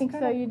because Yeah, I it's think so,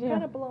 kinda- you do.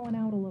 Kind of blowing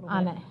out a little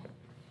on bit. it.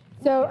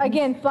 So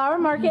again, Flower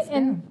Market, This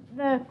and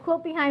the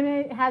quilt behind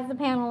it has the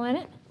panel in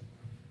it.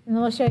 And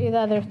then we'll show you the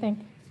other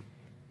thing.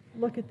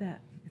 Look at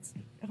that. It's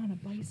on a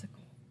bicycle.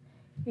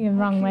 The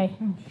wrong way.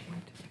 Oh,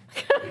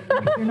 shoot.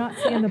 You're not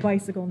seeing the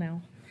bicycle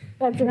now.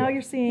 That's Now okay.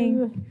 you're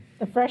seeing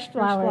the fresh fresh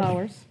flowers.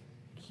 flowers.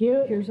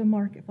 Cute. Here's a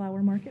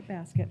flower market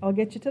basket. I'll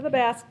get you to the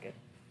basket.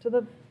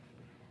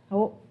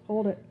 Oh,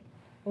 hold it.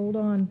 Hold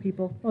on,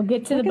 people. We'll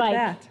get to Look the bike.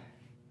 at that.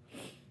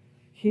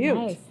 Cute.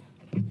 Nice.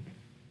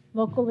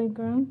 Locally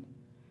grown.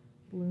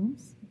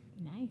 Blooms.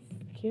 Nice.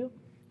 Cute.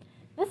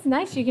 That's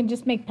nice. You can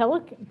just make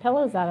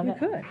pillows out of You it.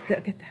 could.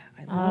 Look at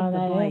that. I love the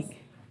that bike. is-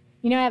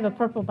 You know, I have a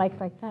purple bike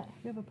like that.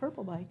 You have a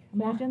purple bike.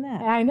 Imagine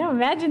that. I know.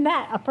 Imagine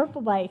that. A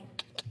purple bike.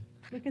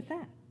 Look at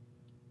that.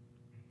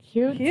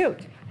 Cute.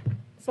 Cute.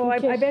 So I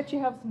Cute. bet you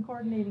have some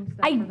coordinating stuff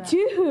I for that.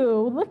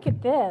 do. Look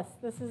at this.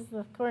 This is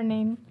the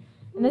coordinating.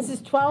 And this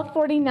is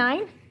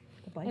 $12.49.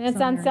 The bike's And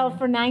it's on there sale again.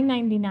 for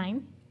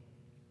 $9.99.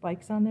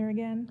 Bike's on there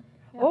again.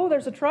 Oh,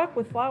 there's a truck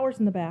with flowers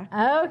in the back.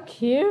 Oh,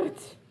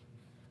 cute.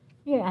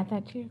 You can add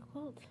that to your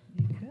quilt.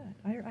 You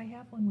could. I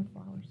have one with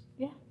flowers.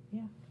 Yeah.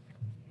 Yeah.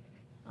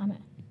 On it.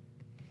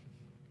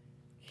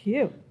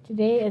 Cute.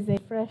 Today is a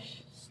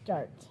fresh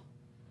start.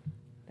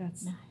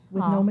 That's Nice.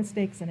 with Aw. no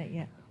mistakes in it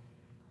yet.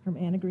 From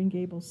Anna Green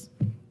Gables.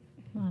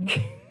 On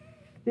it.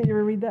 Did you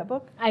ever read that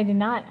book? I did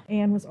not.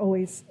 Anne was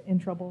always in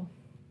trouble.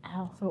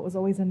 Oh. So it was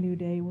always a new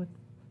day with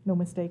no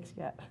mistakes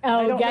yet. Oh,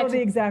 I don't know gotcha.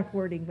 the exact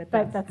wording, but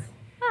But that's. that's,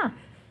 huh.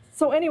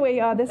 So anyway,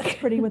 this is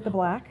pretty with the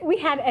black. We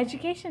had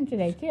education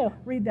today, too.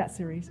 Read that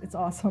series. It's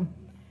awesome.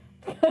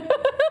 I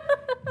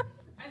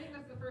think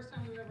that's the first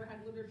time we've ever had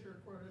literature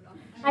quoted on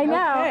it. I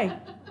know. Okay.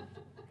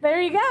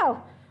 There you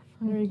go.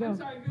 There you go. I'm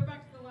sorry, go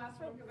back to the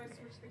last one because I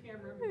switched the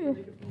camera before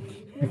they could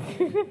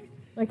believe.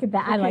 Look at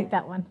that. I Okay. like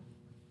that one.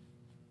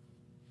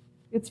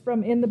 It's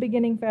from In the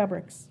Beginning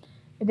Fabrics.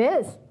 It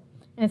is.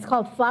 And it's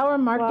called Flower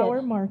Market.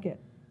 Flower Market.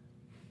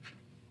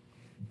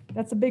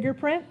 That's a bigger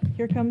print.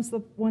 Here comes the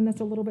one that's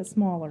a little bit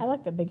smaller. I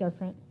like the bigger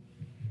print.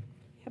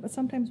 Yeah, but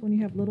sometimes when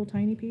you have little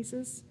tiny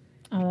pieces,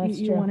 Oh, that's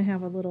you true. want to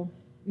have a little,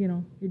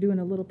 you're doing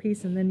a little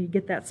piece and then you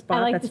get that I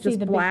spot like that's to see just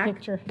the black. big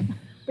picture.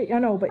 But I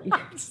know, but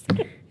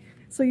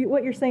so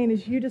what you're saying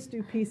is you just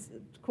do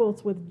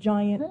quilts with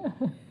giant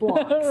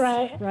blocks,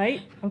 Right.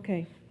 Right?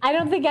 Okay. I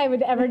don't think I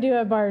would ever do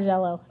a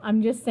Bargello.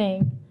 I'm just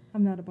saying.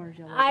 I'm not a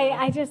Bargello.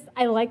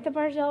 I like the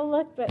Bargello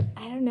look, but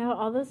I don't know,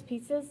 all those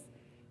pieces,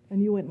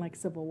 And you wouldn't like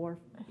Civil War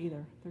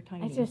either. They're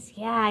tiny. I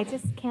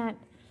just can't.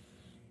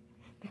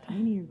 The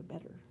tinier the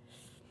better.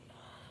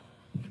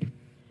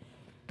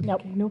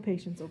 Nope. Okay, no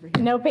patience over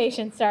here. No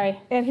patience, sorry.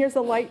 And here's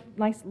a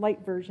nice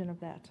light version of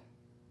that.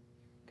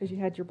 Because you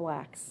had your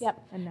blacks.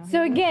 Yep. And now So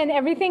here's again,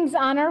 everything's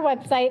on our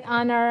website,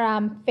 on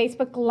our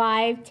Facebook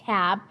Live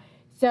tab.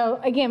 So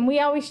again, we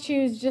always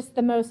choose just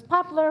the most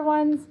popular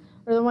ones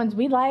or the ones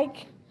we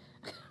like.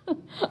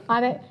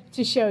 on it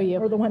to show you.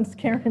 Or the ones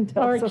Karen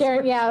tells Or us.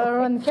 Karen, yeah,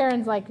 or when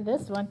Karen's like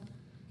this one.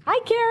 Hi,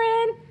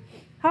 Karen.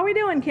 How we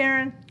doing,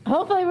 Karen?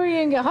 Hopefully we're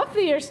gonna go.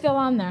 Hopefully you're still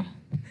on there.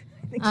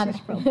 I think On she's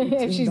it. probably If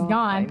tuned she's off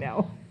gone. by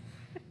now.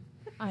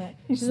 On it.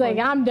 She's like,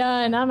 I'm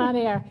done. I'm out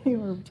of here. You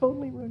were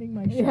totally ruining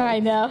my show. Yeah, I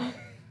know.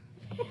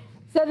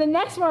 So the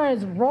next one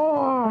is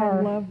Roar.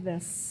 I love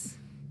this.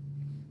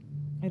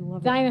 I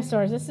love it.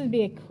 Dinosaurs. This would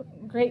be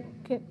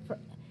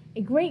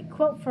a great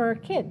quilt for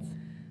kids.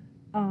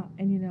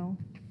 And you know,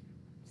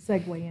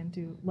 segue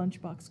into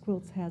Lunchbox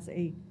Quilts has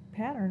a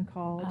pattern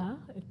called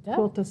It does.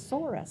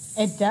 Quiltosaurus.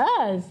 It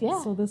does,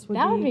 yeah. So this would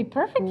that would be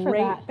perfect for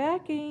great that.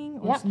 backing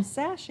or Yep. some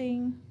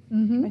sashing.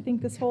 Mm-hmm. I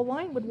think this whole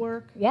line would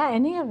work. Yeah,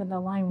 any of the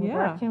line would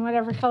Yeah. work in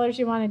whatever colors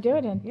you want to do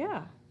it in.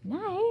 Yeah.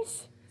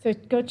 Nice. So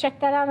go check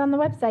that out on the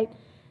website.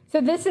 So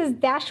this is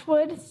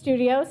Dashwood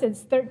Studios.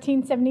 It's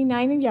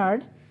 $13.79 a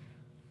yard.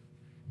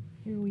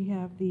 Here we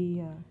have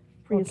the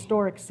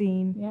prehistoric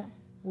scene Yeah.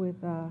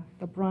 with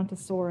the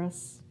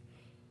Brontosaurus.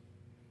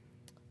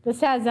 This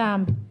has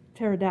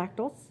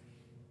Pterodactyls.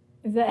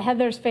 is that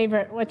Heather's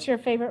favorite? What's your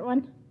favorite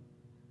one?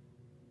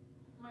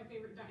 My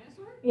favorite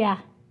dinosaur? Yeah,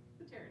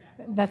 The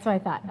pterodactyl. that's what I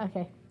thought.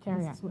 Okay, This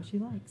pterodactyl. is what she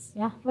likes.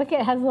 Yeah, look,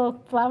 it has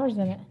little flowers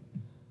in it.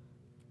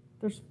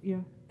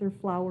 They're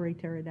flowery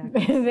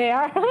pterodactyls. They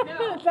are.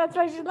 No. That's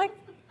why she likes.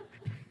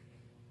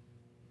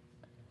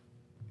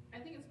 I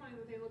think it's funny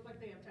that they look like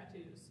they have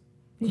tattoos.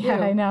 Yeah,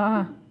 do. I know.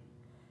 Huh?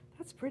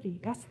 That's pretty.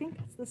 I think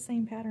that's the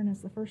same pattern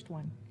as the first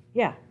one.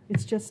 Yeah,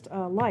 it's just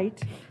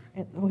light.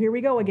 And, oh, here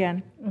we go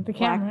again. With the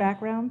Black camera.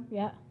 background,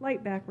 Yeah.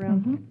 light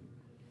background.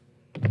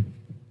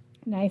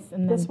 Nice.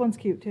 And then This one's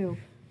cute too.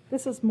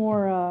 This is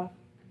more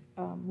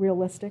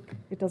realistic.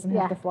 It doesn't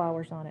have Yeah. the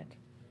flowers on it.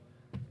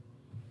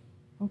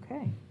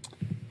 Okay.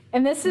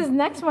 And this is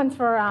next one's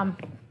for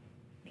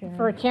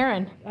Karen.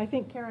 Karen. I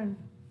think Karen.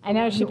 I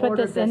know she You put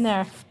ordered this in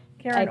there.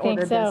 Karen I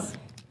think ordered so. this.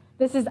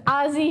 This is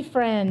Aussie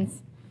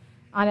Friends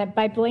on it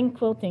by Bling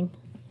Quilting.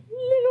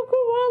 Little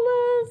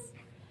koalas.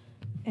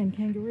 And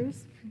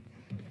kangaroos.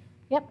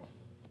 Yep.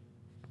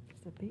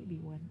 It's a baby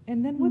one.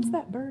 And then what's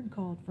that bird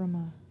called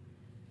from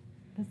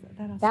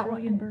that That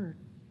Australian one. bird?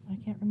 I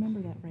can't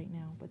remember that right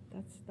now, but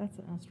that's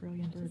an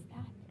Australian bird.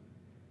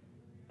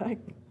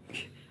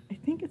 I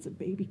think it's a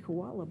baby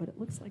koala, but it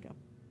looks like a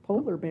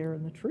polar bear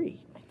in the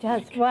tree. It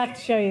does. We'll have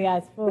to show you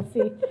guys. We'll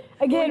see.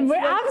 Again,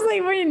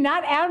 we're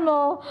not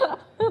animal.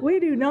 We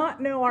do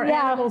not know our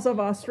Yeah. animals of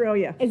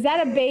Australia. Is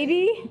that a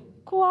baby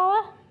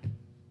koala?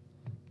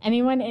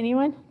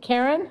 Anyone?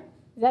 Karen?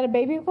 Is that a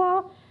baby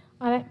koala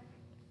on it?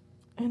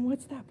 And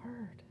what's that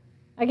bird?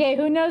 Okay,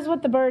 who knows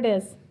what the bird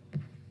is?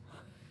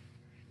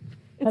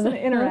 It's an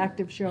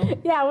interactive show.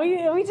 Yeah,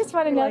 we just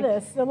want to know like-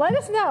 this. So let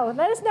us know.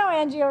 Let us know,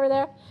 Angie, over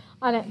there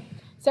on it.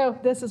 So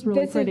This is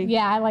really pretty.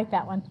 yeah, I like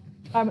that one.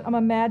 I'm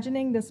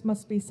imagining this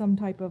must be some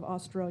type of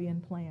Australian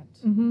plant,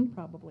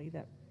 probably,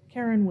 that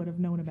Karen would have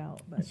known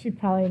about, but She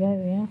probably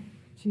does, yeah.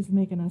 she's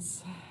making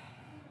us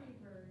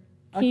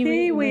a Kiwi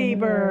kiwi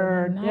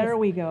bird. bird. There Nice.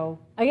 we go.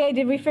 Okay,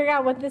 did we figure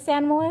out what this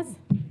animal is?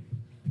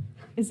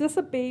 Is this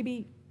a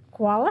baby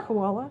Koala?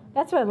 koala?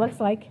 That's what it looks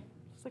like.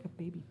 It's like a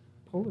baby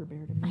polar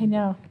bear to me. I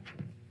know.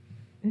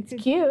 It's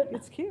cute.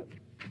 It's cute.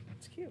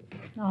 It's cute.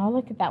 Oh,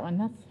 look at that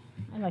one.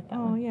 I like that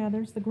Oh, one. yeah,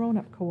 there's the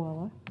grown-up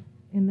koala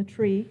in the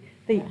tree.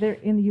 They're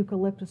in the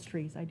eucalyptus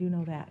trees. I do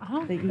know that.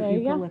 Oh, They eat there you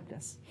go.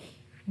 eucalyptus.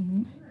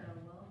 Mhm.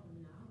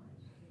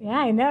 Yeah,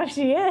 I know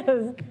she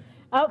is.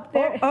 Oh,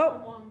 there.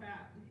 Oh,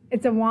 Wombat.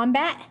 It's a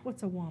wombat.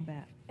 what's a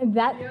wombat? Is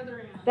that The other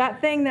animal. That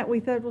thing that we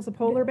thought was a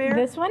polar bear?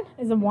 This one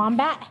is a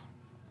wombat.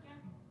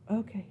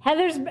 Okay.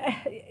 Heather's,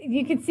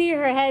 you can see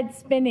her head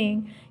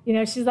spinning. You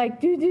know, she's like,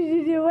 do.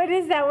 What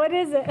is that? What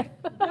is it?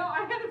 No,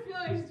 I had a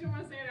feeling I just didn't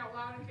want to say it out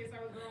loud in case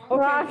I was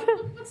wrong.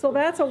 Okay. So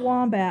that's a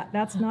wombat.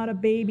 That's not a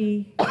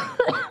baby.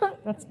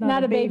 That's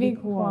Not a baby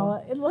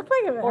koala. It looked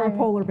like Or a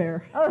polar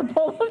bear. Or a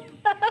polar.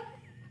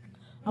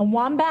 A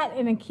wombat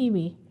and a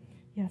kiwi.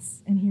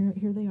 Yes, and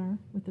here they are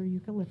with their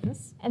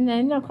eucalyptus. And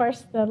then, of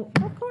course, Of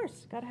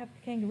course, gotta have the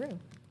kangaroo.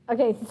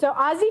 Okay, so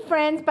Aussie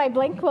Friends by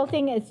Blank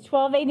Quilting is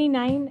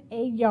 $12.89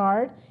 a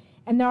yard,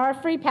 and there are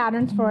free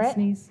patterns for it.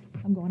 Sneeze.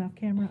 I'm going off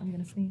camera. I'm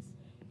gonna sneeze.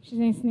 She's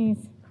gonna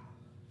sneeze.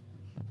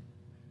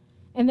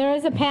 And there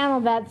is a panel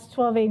that's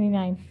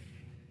 $12.89.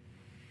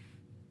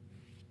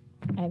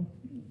 I have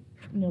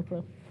no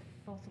clue.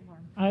 False alarm.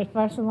 All right,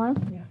 false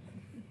alarm. Yeah.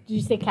 Did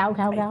you say cow?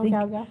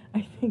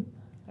 I think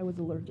I was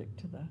allergic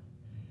to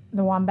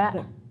The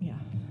wombat. yeah.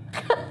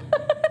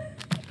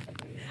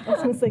 I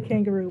was gonna say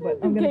kangaroo, but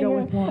I'm gonna go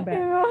with wombat.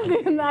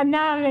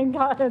 Now I'm gonna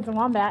call it it's a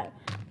wombat.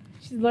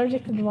 She's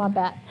allergic to the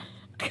wombat.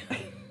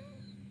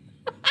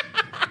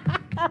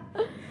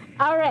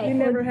 All right. You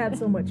never had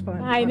so much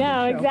fun. I on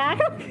know, this show.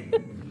 exactly.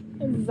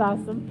 This is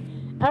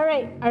awesome. All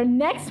right, our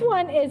next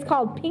one is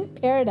called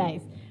Pink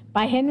Paradise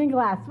by Henry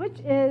Glass, which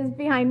is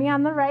behind me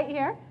on the right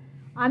here.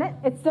 On it,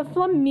 it's the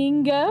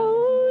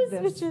flamingos,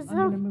 This. which is, I'm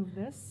gonna move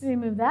this. let me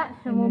move that, and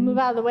And we'll then- move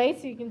out of the way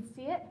so you can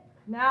see it.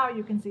 Now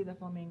you can see the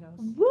flamingos.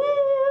 Woo!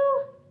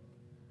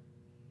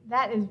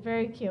 That is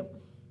very cute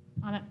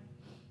on it.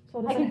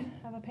 So does it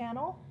have a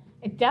panel?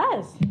 It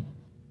does.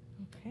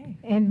 Okay.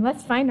 And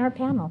let's find our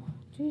panel.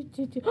 Right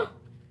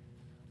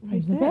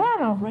There's the there.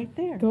 panel. Right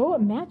there. Go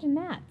imagine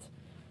that.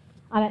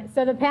 On it.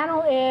 So the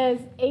panel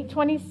is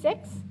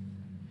 $826.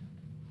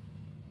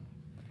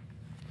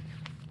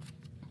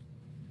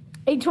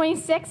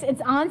 $826.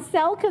 It's on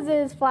sale because it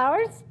is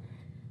flowers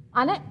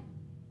on it.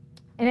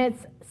 And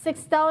it's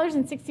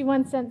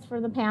 $6.61 for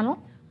the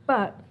panel.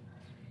 But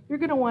you're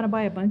going to want to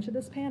buy a bunch of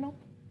this panel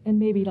and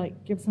maybe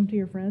like give some to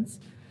your friends.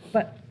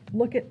 But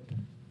look at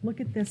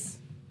this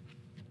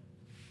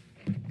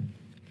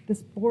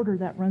border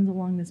that runs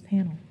along this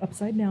panel.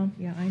 Upside down.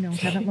 Yeah, I know.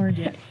 Haven't learned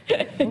yet.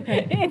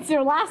 Okay. It's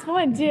your last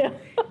one too.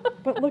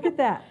 But look at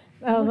that.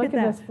 Oh, look at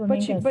that. those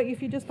flamingos. But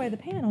if you just buy the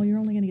panel, you're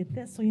only going to get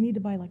this. So you need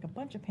to buy like a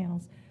bunch of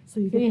panels so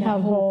you get You that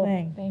have whole whole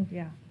thing.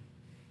 Yeah.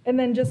 And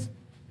then just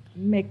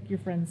make your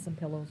friends some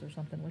pillows or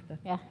something with the.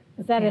 Yeah.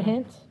 Is that a panel.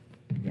 hint?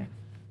 Yeah.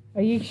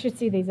 Or you should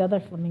see these other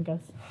flamingos.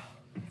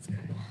 It's good.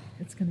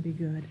 It's going to be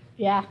good.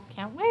 Yeah,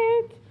 can't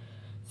wait.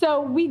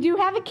 So we do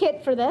have a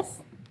kit for this.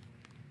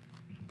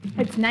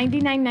 It's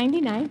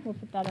 $99.99. We'll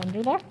put that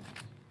under there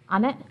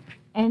on it.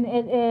 And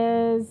it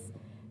is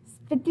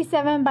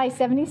 57 by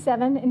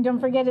 77. And don't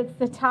forget, it's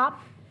the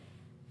top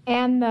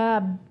and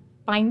the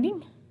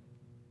binding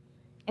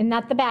and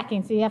not the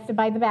backing. So you have to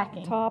buy the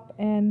backing. Top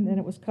and then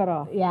it was cut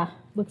off. Yeah,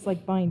 Looks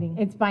like binding.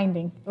 it's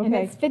binding. And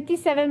Okay. it's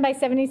 57 by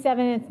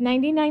 77. It's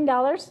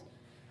 $99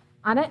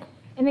 on it.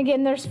 And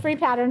again, there's free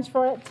patterns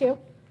for it too.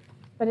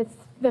 But it's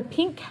the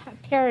Pink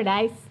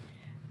Paradise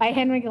by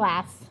Henry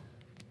Glass.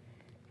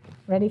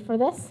 Ready for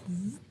this?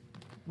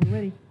 We're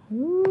ready.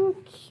 Ooh,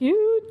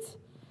 cute.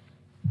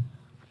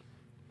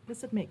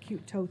 This would make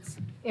cute totes.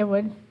 It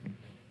would.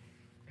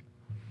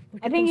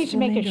 Look I at think you those should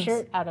make a flamingos.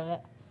 shirt out of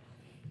it.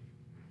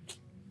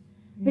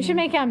 We should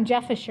make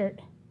Jeff a shirt.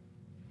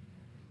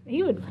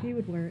 He would. He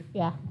would wear it.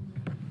 Yeah.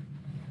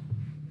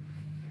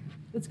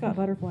 It's got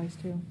butterflies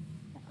too,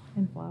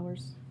 and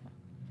flowers.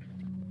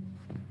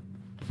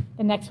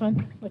 The next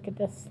one, look at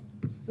this.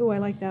 Oh, I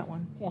like that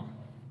one. Yeah.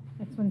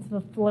 Next one's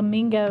the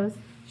flamingos.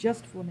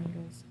 Just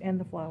flamingos and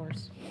the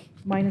flowers,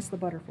 minus the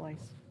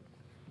butterflies.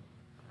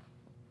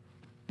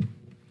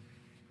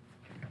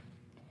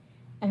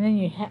 And then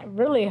you have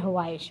really a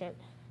Hawaii shirt.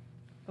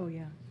 Oh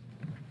yeah.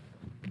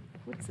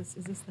 What's this?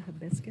 Is this the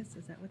hibiscus?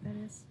 Is that what that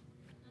is?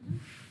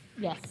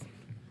 Yes.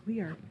 We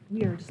are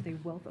just a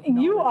wealth of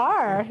You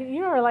knowledge. are.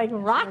 You are like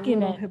rocking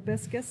Little it.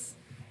 hibiscus.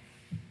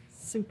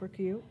 Super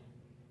cute.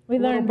 We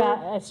Little learned about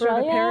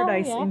Australia. Bird of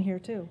paradise yeah. in here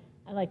too.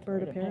 I like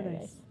Bird of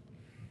paradise.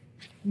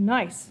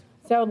 Nice.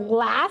 So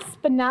last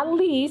but not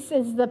least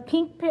is the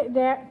Pink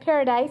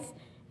Paradise.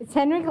 It's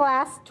Henry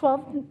Glass,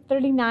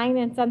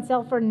 $12.39, and it's on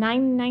sale for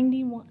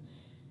 $9.91.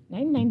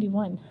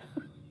 $9.91.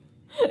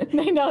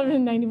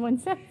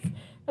 $9.91.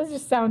 That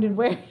just sounded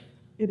weird.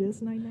 It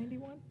is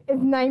 $9.91.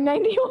 It's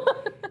 $9.91.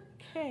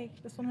 Okay,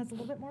 this one has a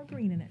little bit more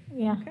green in it.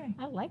 Yeah, Okay.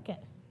 I like it.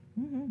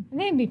 Mm-hmm. I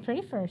think it'd be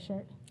pretty for a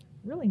shirt.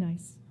 Really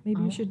nice.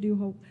 Maybe you should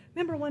do.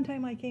 Remember one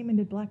time I came and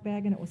did black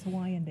bag and it was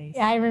Hawaiian days.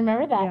 Yeah, I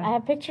remember that. Yeah. I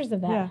have pictures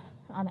of that Yeah.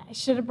 on it. I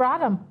should have brought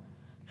them.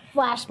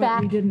 But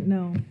Flashback. we didn't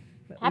know.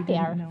 Happy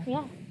hour.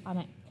 Yeah, on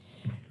it.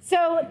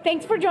 So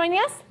thanks for joining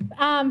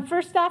us.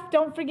 First off,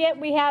 don't forget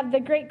we have the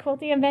Great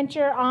Quilting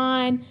Adventure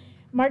on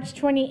March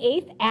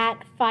 28th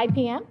at 5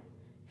 p.m.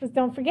 Because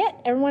don't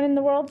forget, everyone in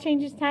the world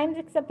changes times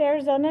except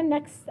Arizona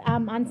next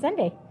on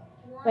Sunday.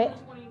 We're Wait. on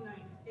the 29th.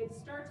 It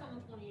starts on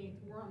the 28th.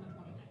 We're on the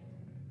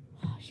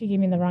 29th. Oh, she gave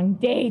me the wrong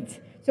date.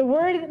 So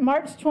we're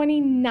March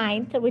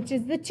 29th, which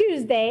is the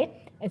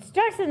Tuesday. It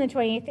starts on the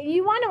 28th. And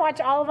you want to watch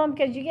all of them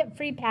because you get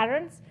free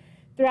patterns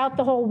throughout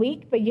the whole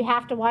week, but you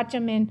have to watch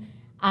them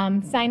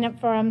and sign up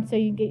for them so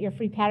you get your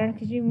free pattern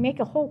because you make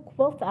a whole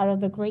quilt out of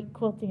the Great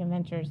Quilting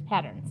Adventures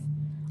patterns.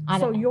 on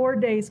So it. your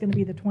day is going to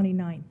be the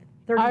 29th.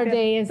 35th, Our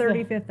day is the-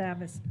 35th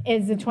Ave.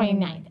 Is the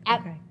 29th at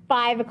Okay.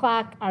 5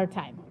 o'clock our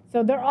time.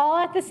 So they're all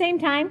at the same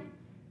time.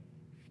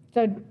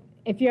 So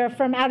if you're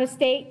from out of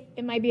state,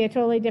 it might be a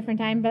totally different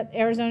time, but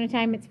Arizona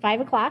time, it's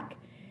 5 o'clock.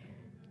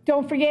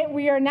 Don't forget,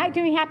 we are not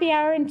doing happy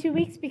hour in 2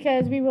 weeks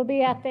because we will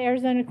be at the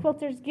Arizona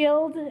Quilters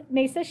Guild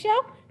Mesa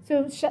show.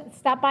 So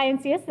stop by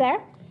and see us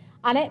there.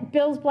 On it,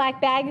 Bill's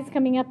Black Bag is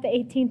coming up the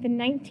 18th and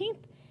 19th.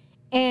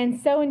 And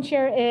Sew and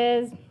Share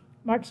is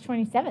March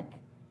 27th.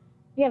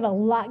 We have a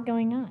lot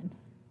going on,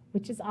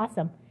 which is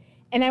awesome.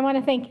 And I want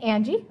to thank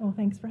Angie Oh,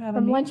 thanks for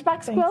having from me.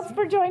 Lunchbox Thanks. Quilts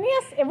for joining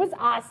us. It was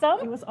awesome.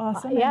 It was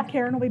awesome. Yeah. And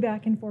Karen will be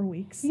back in 4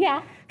 weeks.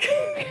 Yeah.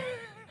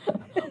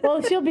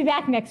 Well, she'll be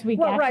back next week,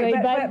 Well, actually.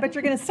 right, but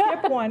you're going to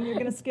skip one. You're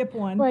going to skip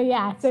one. Well,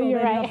 yeah, so you're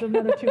then right. After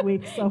another 2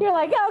 weeks. So You're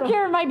like, oh,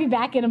 Karen might be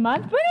back in a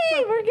month, but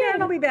hey, we're Karen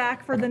will good. be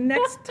back for the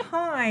next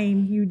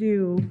time you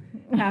do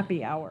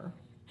happy hour.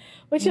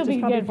 But she'll which is be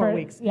probably good 4 for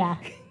weeks. Yeah.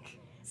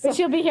 But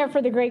she'll be here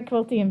for the Great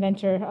Quilting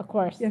Adventure, of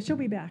course. Yeah, she'll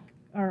be back.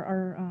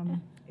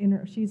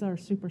 She's our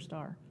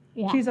superstar.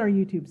 Yeah. She's our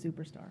YouTube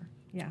superstar.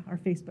 Yeah, our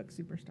Facebook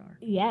superstar.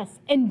 Yes.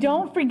 And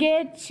don't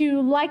forget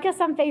to like us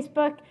on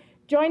Facebook,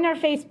 join our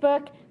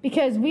Facebook,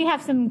 because we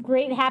have some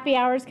great happy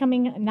hours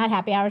coming, not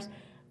happy hours,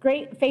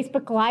 great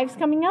Facebook Lives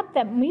coming up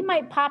that we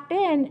might pop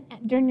in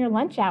during your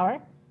lunch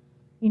hour.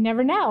 You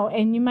never know.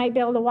 And you might be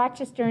able to watch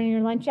us during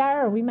your lunch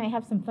hour, or we might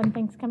have some fun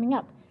things coming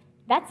up.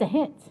 That's a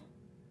hint.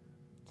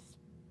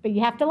 But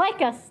you have to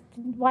like us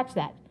to watch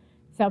that.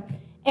 So,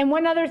 and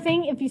one other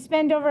thing, if you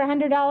spend over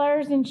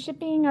 $100 in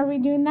shipping, are we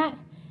doing that?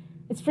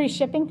 It's free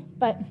shipping,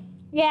 but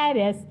yeah, it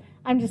is.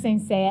 I'm just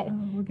saying, say it.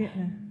 Oh, we're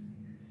getting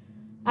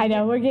I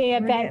know, we're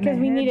getting that because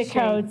we need a head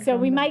code. shake So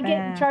from we the might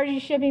back. charge you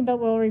shipping, but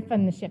we'll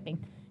refund the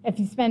shipping if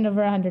you spend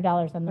over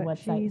 $100 on the but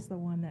website. she's the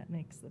one that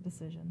makes the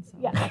decision. So.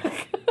 Yeah.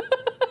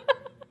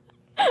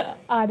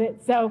 On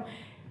it. So,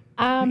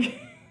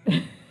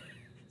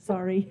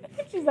 Sorry.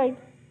 she's like,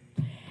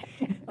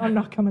 I'm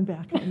not coming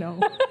back, I know.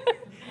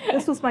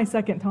 This was my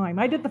second time.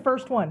 I did the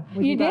first one.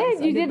 with you guys.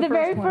 did. I You did the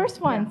very first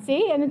one. Yeah.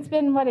 See? And it's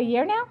been, what, a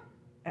year now?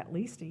 At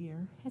least a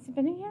year. Has it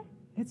been a year?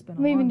 It's been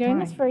a We've long been doing time.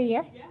 this for a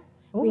year?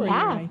 Over we a year,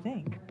 have. I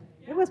think.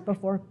 It was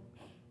before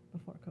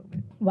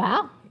COVID.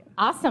 Wow.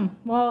 Awesome.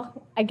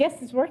 Well, I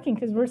guess it's working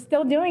because we're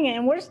still doing it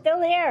and we're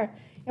still here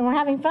and we're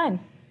having fun.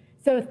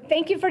 So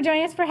thank you for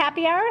joining us for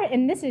happy hour.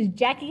 And this is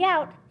Jackie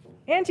out.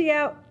 Angie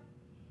out.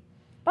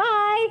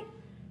 Bye.